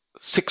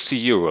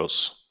 60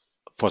 euros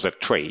for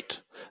that trade,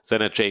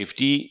 then at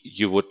JFD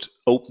you would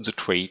open the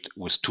trade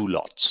with 2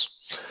 lots.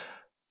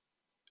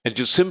 And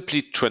you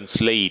simply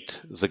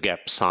translate the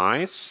gap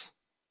size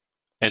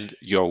and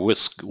your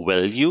risk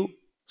value,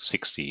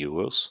 60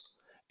 euros,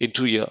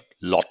 into your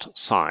lot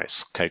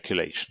size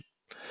calculation.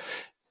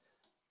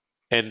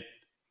 And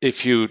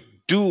if you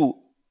do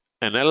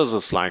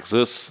analysis like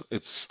this,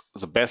 it's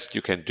the best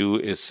you can do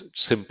is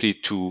simply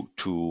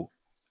to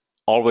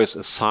always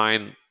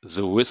assign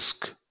the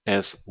risk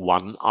as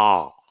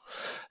 1R.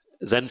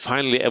 Then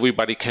finally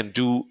everybody can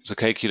do the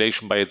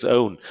calculation by its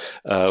own.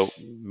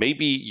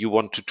 Maybe you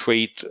want to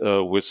trade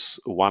with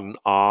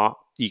 1R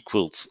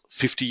equals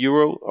 50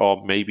 euro,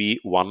 or maybe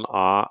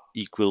 1R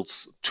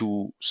equals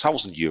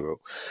 2,000 euro.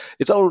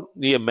 It's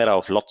only a matter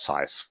of lot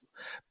size,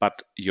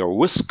 but your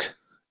risk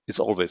is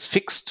always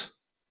fixed,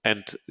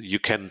 and you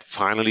can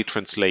finally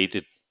translate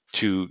it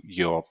to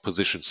your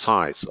position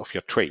size of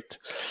your trade.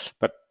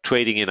 But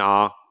trading in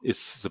R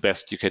is the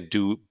best you can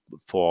do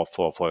for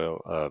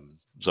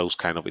those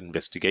kind of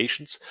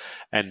investigations,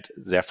 and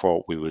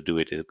therefore we will do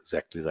it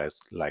exactly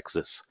like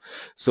this.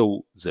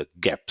 So the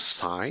gap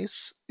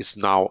size is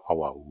now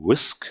our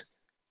risk,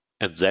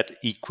 and that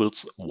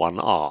equals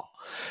 1R.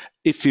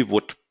 If we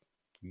would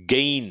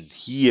gain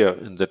here,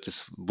 and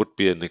that would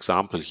be an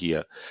example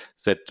here,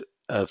 that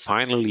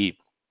finally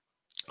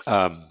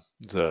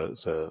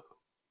the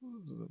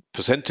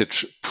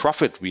percentage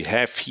profit we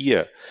have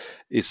here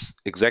is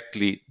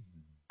exactly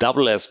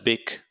double as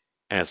big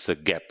as the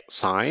gap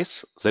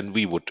size, then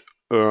we would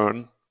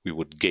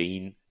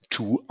gain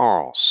 2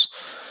 R's.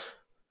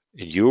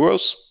 In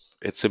euros,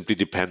 it simply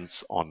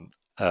depends on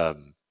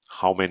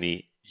how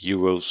many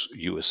euros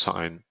you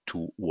assign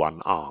to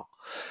 1 R.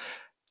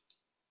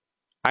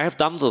 I have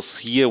done this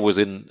here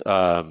within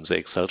the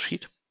Excel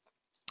sheet.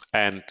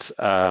 And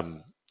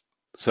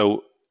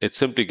so it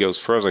simply goes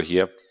further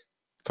here,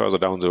 further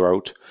down the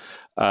road.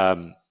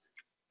 And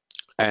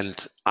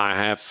I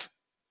have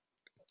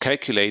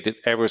calculated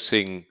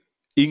everything,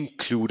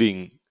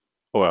 including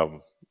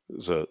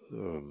the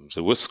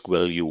risk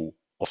value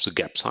of the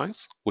gap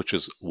size, which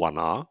is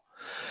 1R.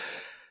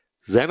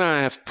 Then I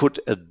have put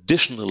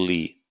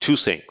additionally 2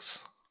 things.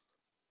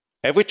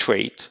 Every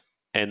trade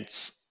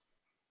ends,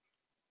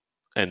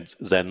 and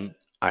then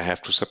I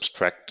have to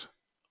subtract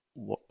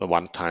a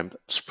one-time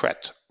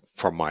spread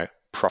from my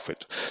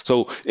profit.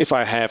 So if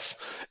I have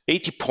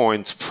 80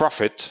 points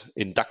profit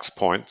in DAX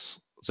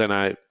points, then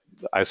I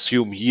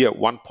assume here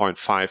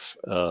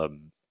 1.5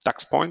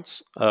 DAX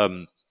points.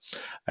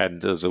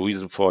 And the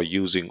reason for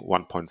using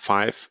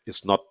 1.5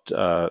 is not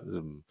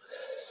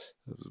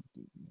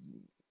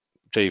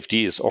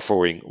JFD is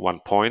offering 1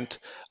 point.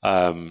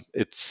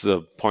 It's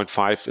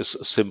 0.5 is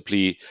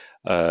simply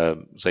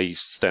they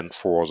stand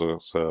for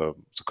the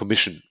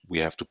commission we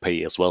have to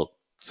pay as well.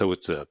 So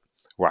it's a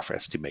rough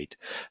estimate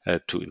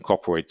to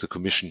incorporate the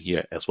commission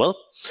here as well.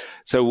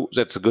 So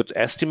that's a good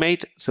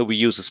estimate. So we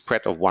use a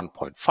spread of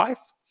 1.5.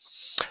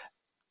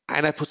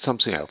 And I put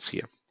something else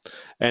here.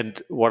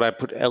 And what I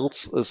put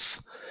else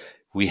is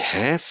we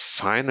have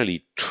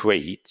finally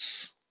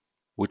trades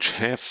which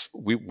have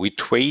we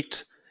trade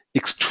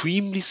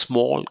extremely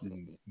small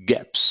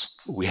gaps.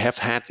 We have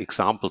had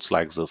examples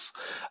like this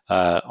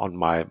on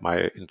my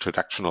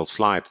introductional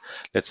slide.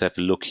 Let's have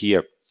a look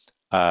here.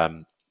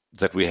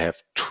 That we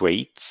have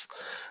trades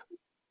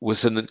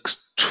with an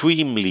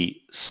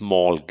extremely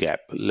small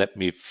gap. Let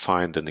me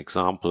find an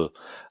example,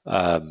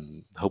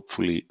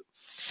 hopefully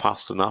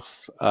fast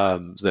enough,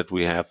 that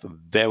we have a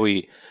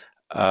very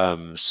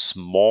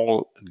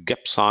small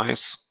gap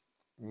size.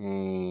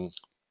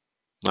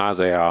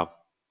 They are,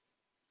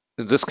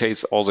 in this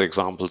case, all the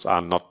examples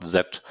are not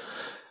that,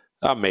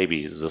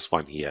 maybe this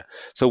one here.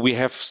 So we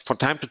have, from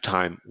time to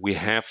time, we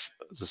have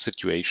the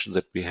situation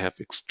that we have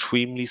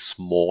extremely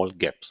small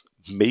gaps,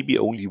 maybe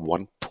only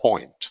 1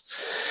 point.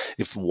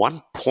 If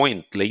 1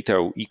 point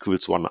later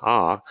equals 1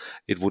 R,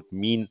 it would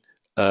mean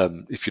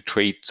if you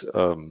trade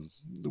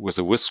with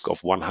a risk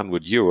of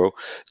 100 euro,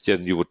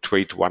 then you would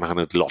trade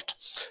 100 lot.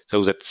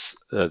 So that's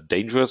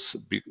dangerous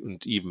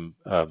and even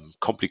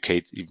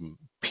complicate even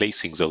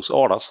placing those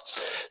orders.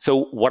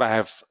 So what I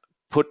have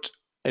put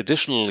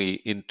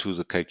additionally into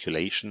the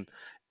calculation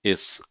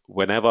is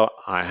whenever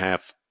I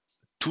have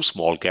 2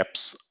 small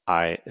gaps,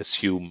 I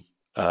assume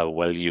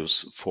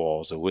values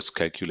for the risk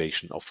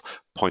calculation of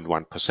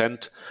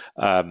 0.1%.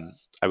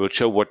 I will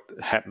show what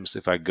happens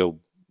if I go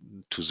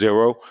to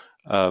 0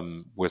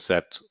 with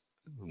that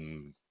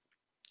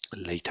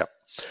later.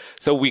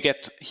 So we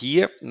get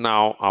here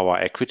now our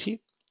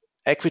equity.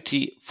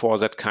 Equity for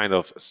that kind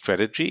of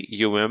strategy,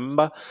 you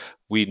remember,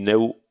 we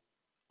know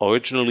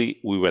originally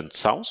we went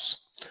south,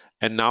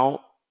 and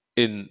now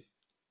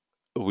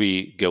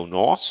we go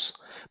north.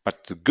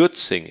 But the good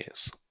thing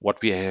is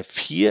what we have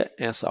here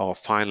as our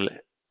final.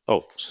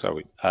 Oh,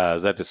 sorry,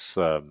 that is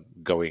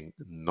going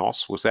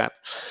north with that,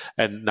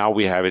 and now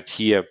we have it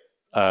here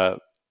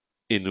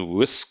in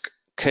risk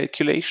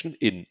calculation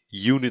in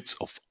units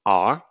of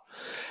R.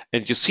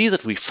 And you see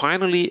that we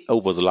finally,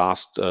 over the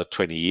last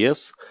 20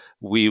 years,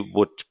 we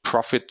would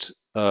profit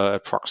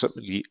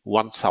approximately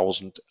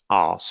 1,000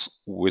 Rs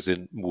with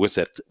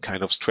that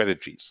kind of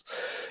strategies.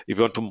 If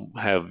you want to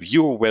have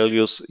euro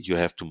values, you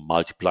have to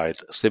multiply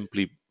it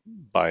simply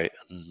by a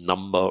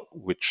number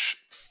which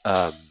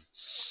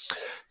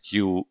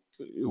you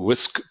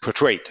risk per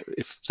trade.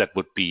 If that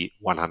would be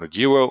 100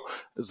 euro,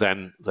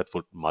 then that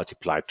would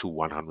multiply to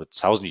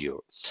 100,000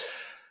 euro.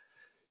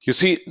 You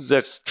see,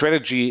 that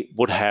strategy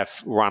would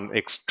have run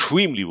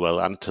extremely well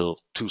until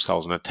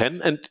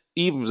 2010, and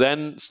even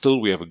then,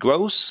 still we have a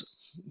growth.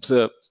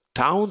 The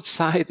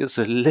downside is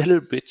a little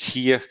bit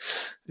here,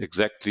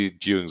 exactly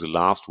during the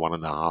last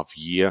 1.5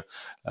 year,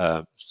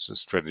 the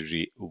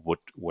strategy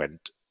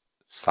went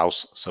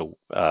south, so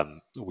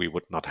we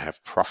would not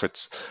have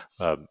profits.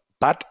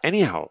 But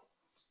anyhow,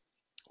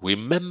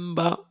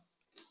 remember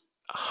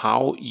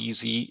how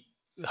easy,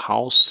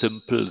 how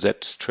simple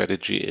that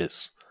strategy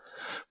is.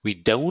 We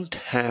don't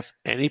have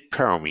any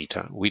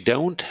parameter. We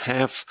don't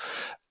have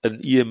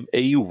an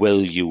EMA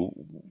value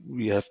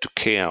we have to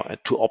care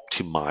and to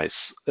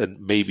optimize and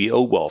maybe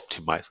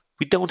over-optimize.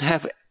 We don't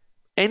have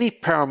any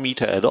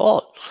parameter at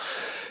all.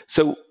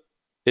 So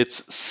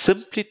it's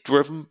simply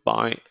driven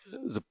by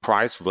the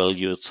price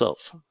value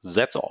itself.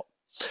 That's all.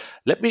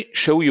 Let me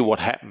show you what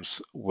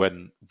happens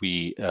when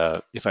we,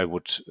 if I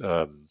would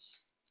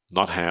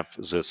not have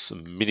this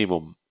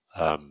minimum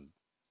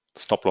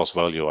stop loss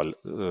value or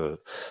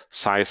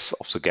size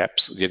of the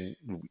gaps, then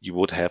you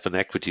would have an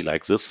equity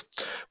like this,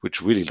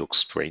 which really looks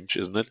strange,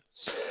 isn't it?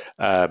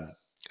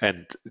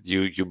 And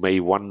you may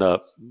wonder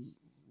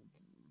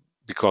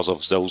because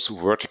of those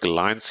vertical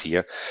lines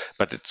here,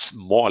 but it's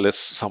more or less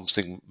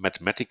something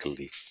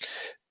mathematically.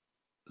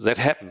 That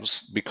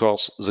happens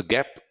because the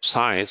gap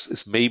size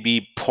is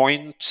maybe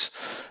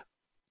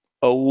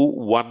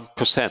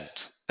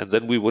 0.01%, and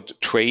then we would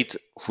trade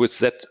with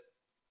that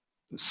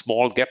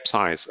small gap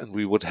size, and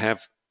we would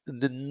have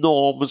an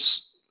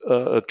enormous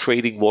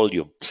trading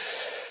volume.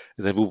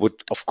 And then we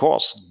would, of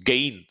course,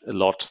 gain a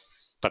lot,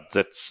 but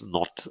that's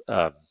not.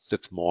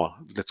 That's more.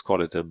 Let's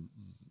call it a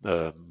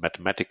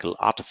mathematical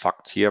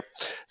artifact here.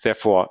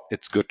 Therefore,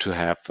 it's good to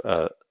have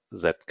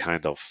that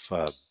kind of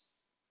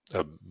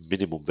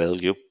minimum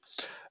value.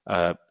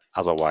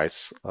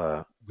 Otherwise,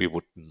 we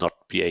would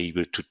not be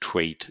able to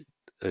trade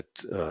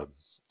it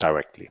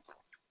directly.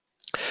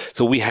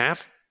 So we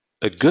have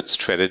a good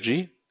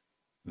strategy,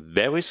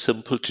 very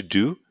simple to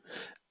do,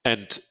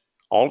 and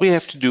all we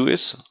have to do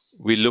is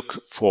we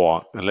look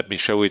for, and let me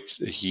show it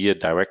here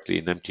directly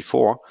in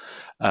MT4,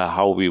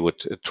 how we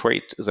would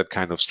trade that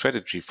kind of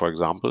strategy, for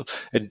example.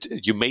 And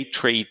you may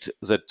trade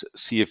that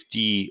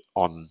CFD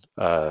on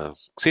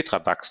Xetra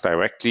DAX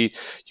directly.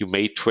 You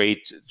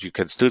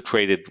can still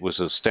trade it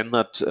with a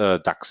standard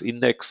DAX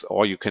index,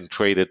 or you can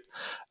trade it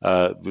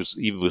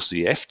even with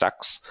the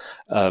FDAX.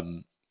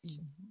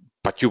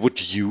 But you would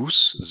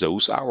use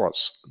those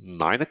hours,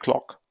 9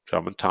 o'clock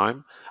German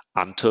time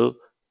until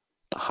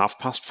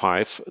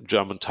 5:30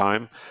 German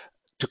time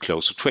to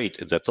close the trade,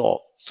 and that's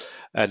all.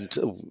 And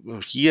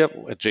here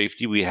at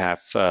JFD we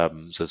have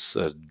this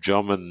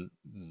German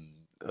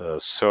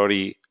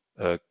 30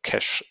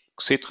 cash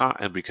etc.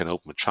 And we can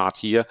open a chart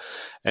here,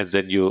 and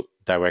then you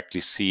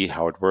directly see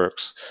how it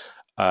works.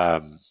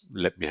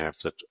 Let me have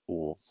that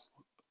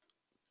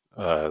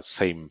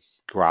same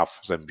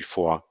graph than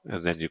before,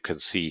 and then you can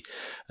see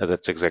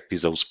that's exactly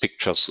those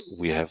pictures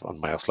we have on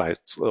my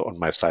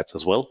slides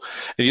as well.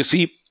 And you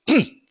see,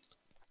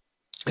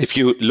 if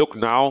you look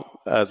now,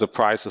 the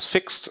price is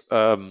fixed.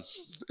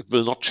 It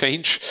will not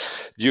change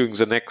during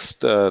the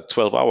next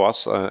 12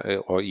 hours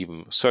or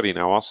even 13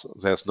 hours.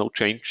 There's no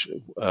change.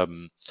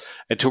 And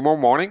tomorrow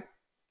morning,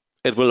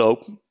 it will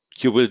open.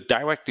 You will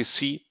directly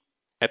see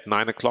at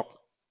 9 o'clock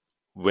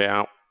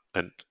where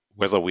and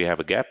whether we have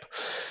a gap.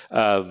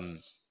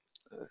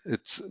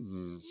 It's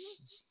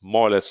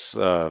more or less,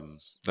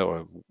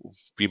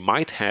 we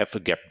might have a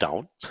gap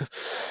down.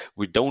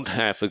 We don't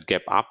have a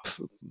gap up,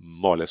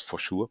 more or less for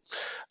sure,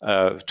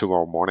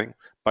 tomorrow morning,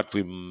 but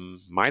we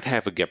might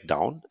have a gap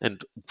down,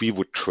 and we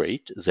would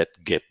trade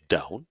that gap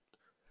down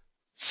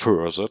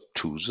further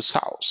to the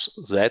south.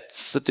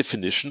 That's the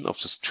definition of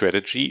the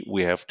strategy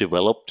we have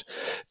developed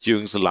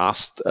during the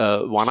last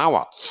 1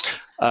 hour.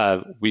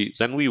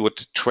 Then we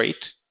would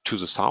trade to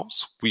the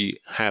south. We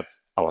have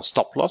our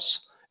stop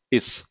loss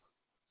is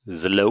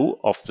the low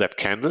of that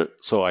candle,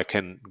 so I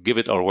can give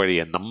it already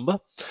a number.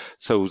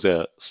 So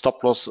the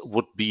stop loss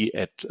would be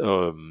at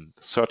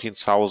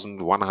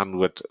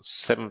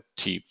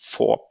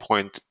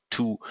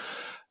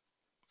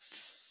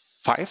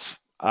 13,174.25.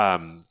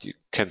 You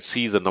can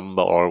see the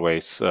number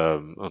always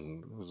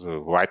on the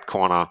right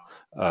corner,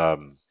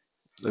 the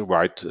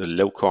right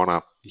low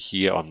corner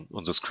here on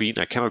the screen.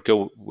 I cannot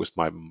go with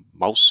my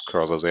mouse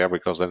cursor there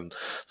because then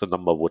the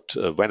number would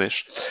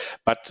vanish.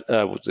 But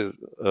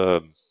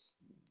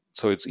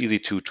so it's easy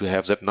to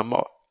have that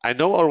number. I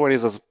know already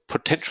there's a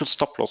potential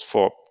stop loss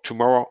for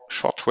tomorrow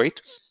short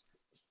trade.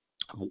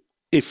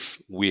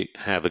 If we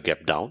have a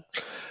gap down,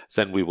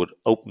 then we would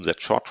open that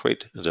short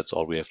trade, and that's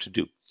all we have to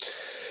do.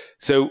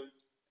 So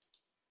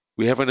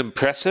we have an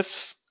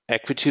impressive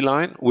equity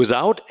line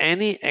without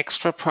any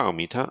extra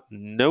parameter,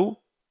 no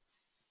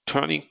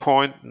turning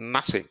point,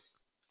 nothing.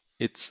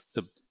 It's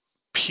a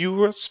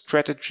pure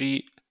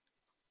strategy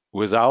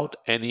without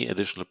any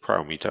additional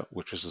parameter,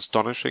 which is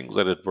astonishing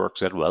that it works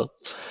that well.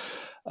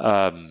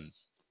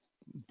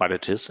 But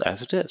it is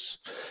as it is.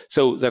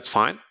 So that's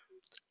fine.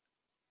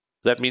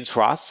 That means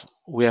for us,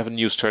 we have a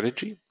new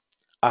strategy.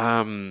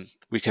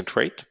 We can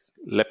trade.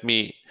 Let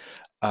me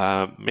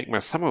make my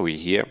summary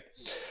here.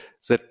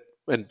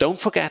 And don't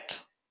forget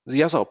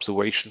the other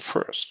observation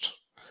first.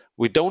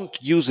 We don't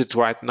use it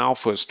right now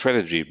for a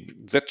strategy.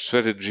 That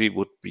strategy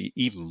would be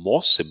even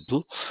more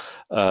simple.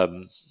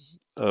 The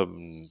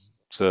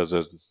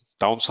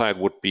downside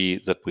would be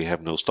that we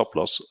have no stop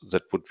loss.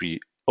 That would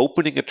be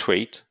opening a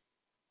trade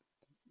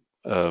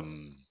a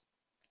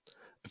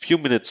few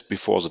minutes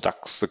before the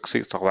DAX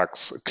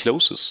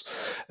closes,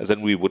 and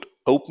then we would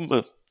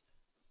open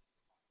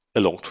a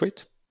long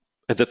trade,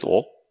 and that's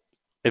all.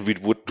 And we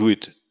would do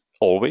it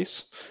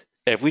always,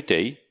 every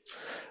day,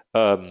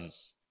 and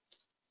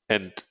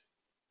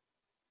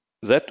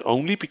that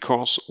only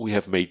because we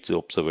have made the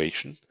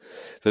observation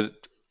that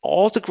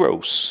all the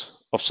growth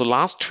of the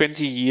last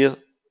 20-year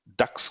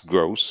DAX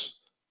growth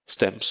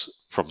stems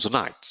from the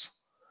nights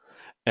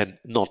and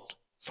not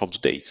from the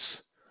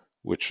days,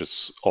 which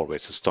is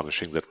always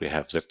astonishing that we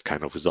have that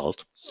kind of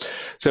result.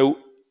 So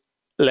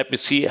let me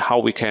see how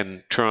we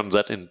can turn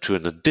that into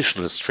an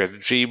additional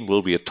strategy.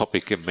 Will be a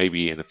topic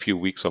maybe in a few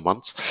weeks or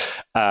months.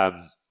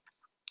 But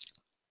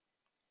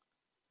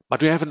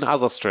we have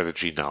another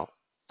strategy now.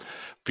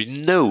 We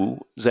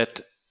know that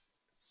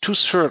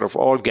 2/3 of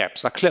all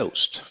gaps are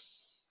closed.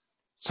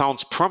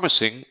 Sounds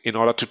promising in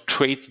order to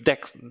trade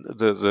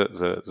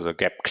the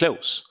gap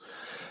close.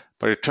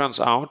 But it turns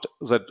out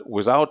that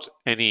without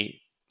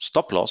any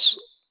stop loss,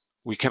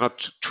 we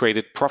cannot trade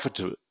it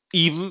profitably,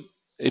 even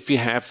if we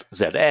have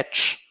that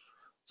edge,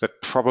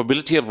 that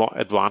probability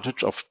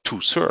advantage of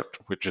 2/3,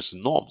 which is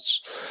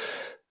enormous.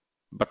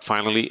 But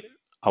finally,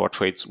 our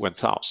trades went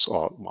south,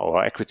 or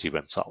our equity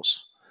went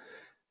south.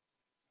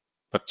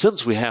 But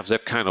since we have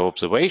that kind of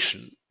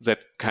observation,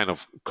 that kind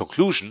of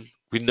conclusion,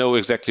 we know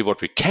exactly what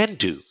we can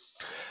do.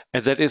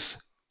 And that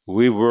is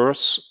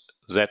reverse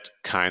that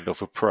kind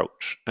of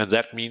approach. And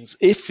that means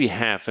if we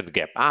have a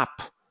gap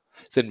up,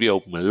 then we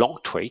open a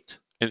long trade.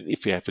 And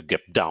if we have a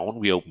gap down,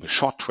 we open a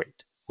short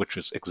trade, which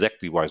is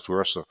exactly vice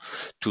versa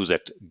to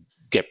that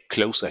gap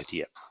close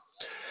idea.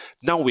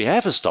 Now we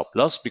have a stop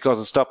loss because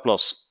the stop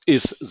loss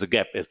is the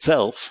gap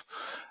itself.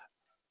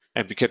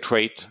 And we can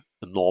trade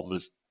a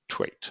normal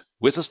trade.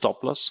 With a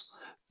stop loss,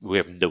 we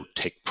have no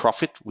take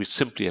profit. We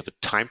simply have a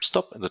time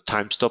stop, and the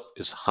time stop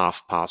is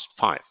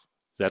 5:30.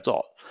 That's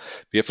all.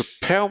 We have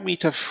a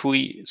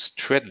parameter-free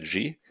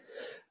strategy,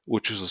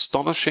 which is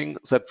astonishing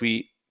that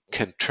we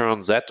can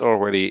turn that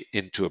already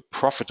into a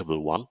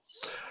profitable one.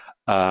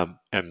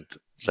 And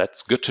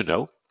that's good to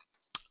know.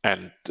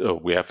 And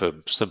we have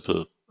a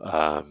simple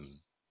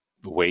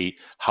way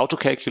how to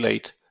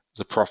calculate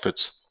the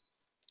profits.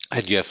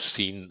 and you have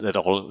seen that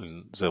all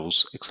in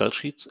those Excel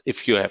sheets.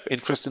 If you have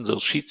interest in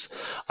those sheets,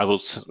 I will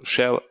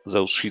share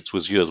those sheets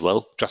with you as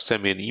well. Just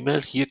send me an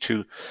email here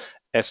to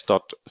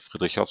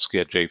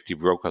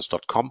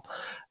s.friedrichowski@jfdbrokers.com,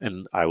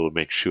 and I will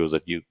make sure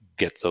that you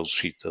get those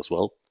sheets as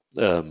well,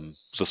 the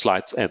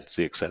slides and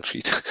the Excel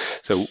sheet.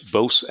 So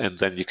both, and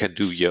then you can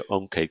do your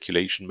own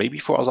calculation. Maybe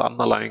for other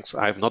underlyings,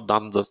 I have not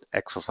done this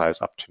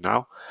exercise up to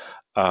now.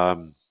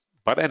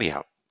 But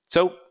anyhow,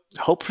 so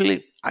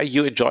hopefully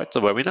you enjoyed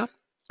the webinar.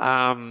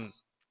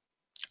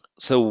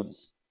 So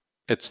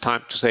it's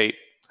time to say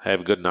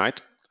have a good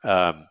night.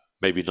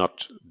 Maybe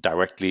not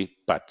directly,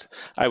 but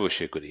I wish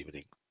you a good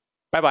evening.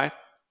 Bye bye.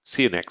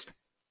 See you next.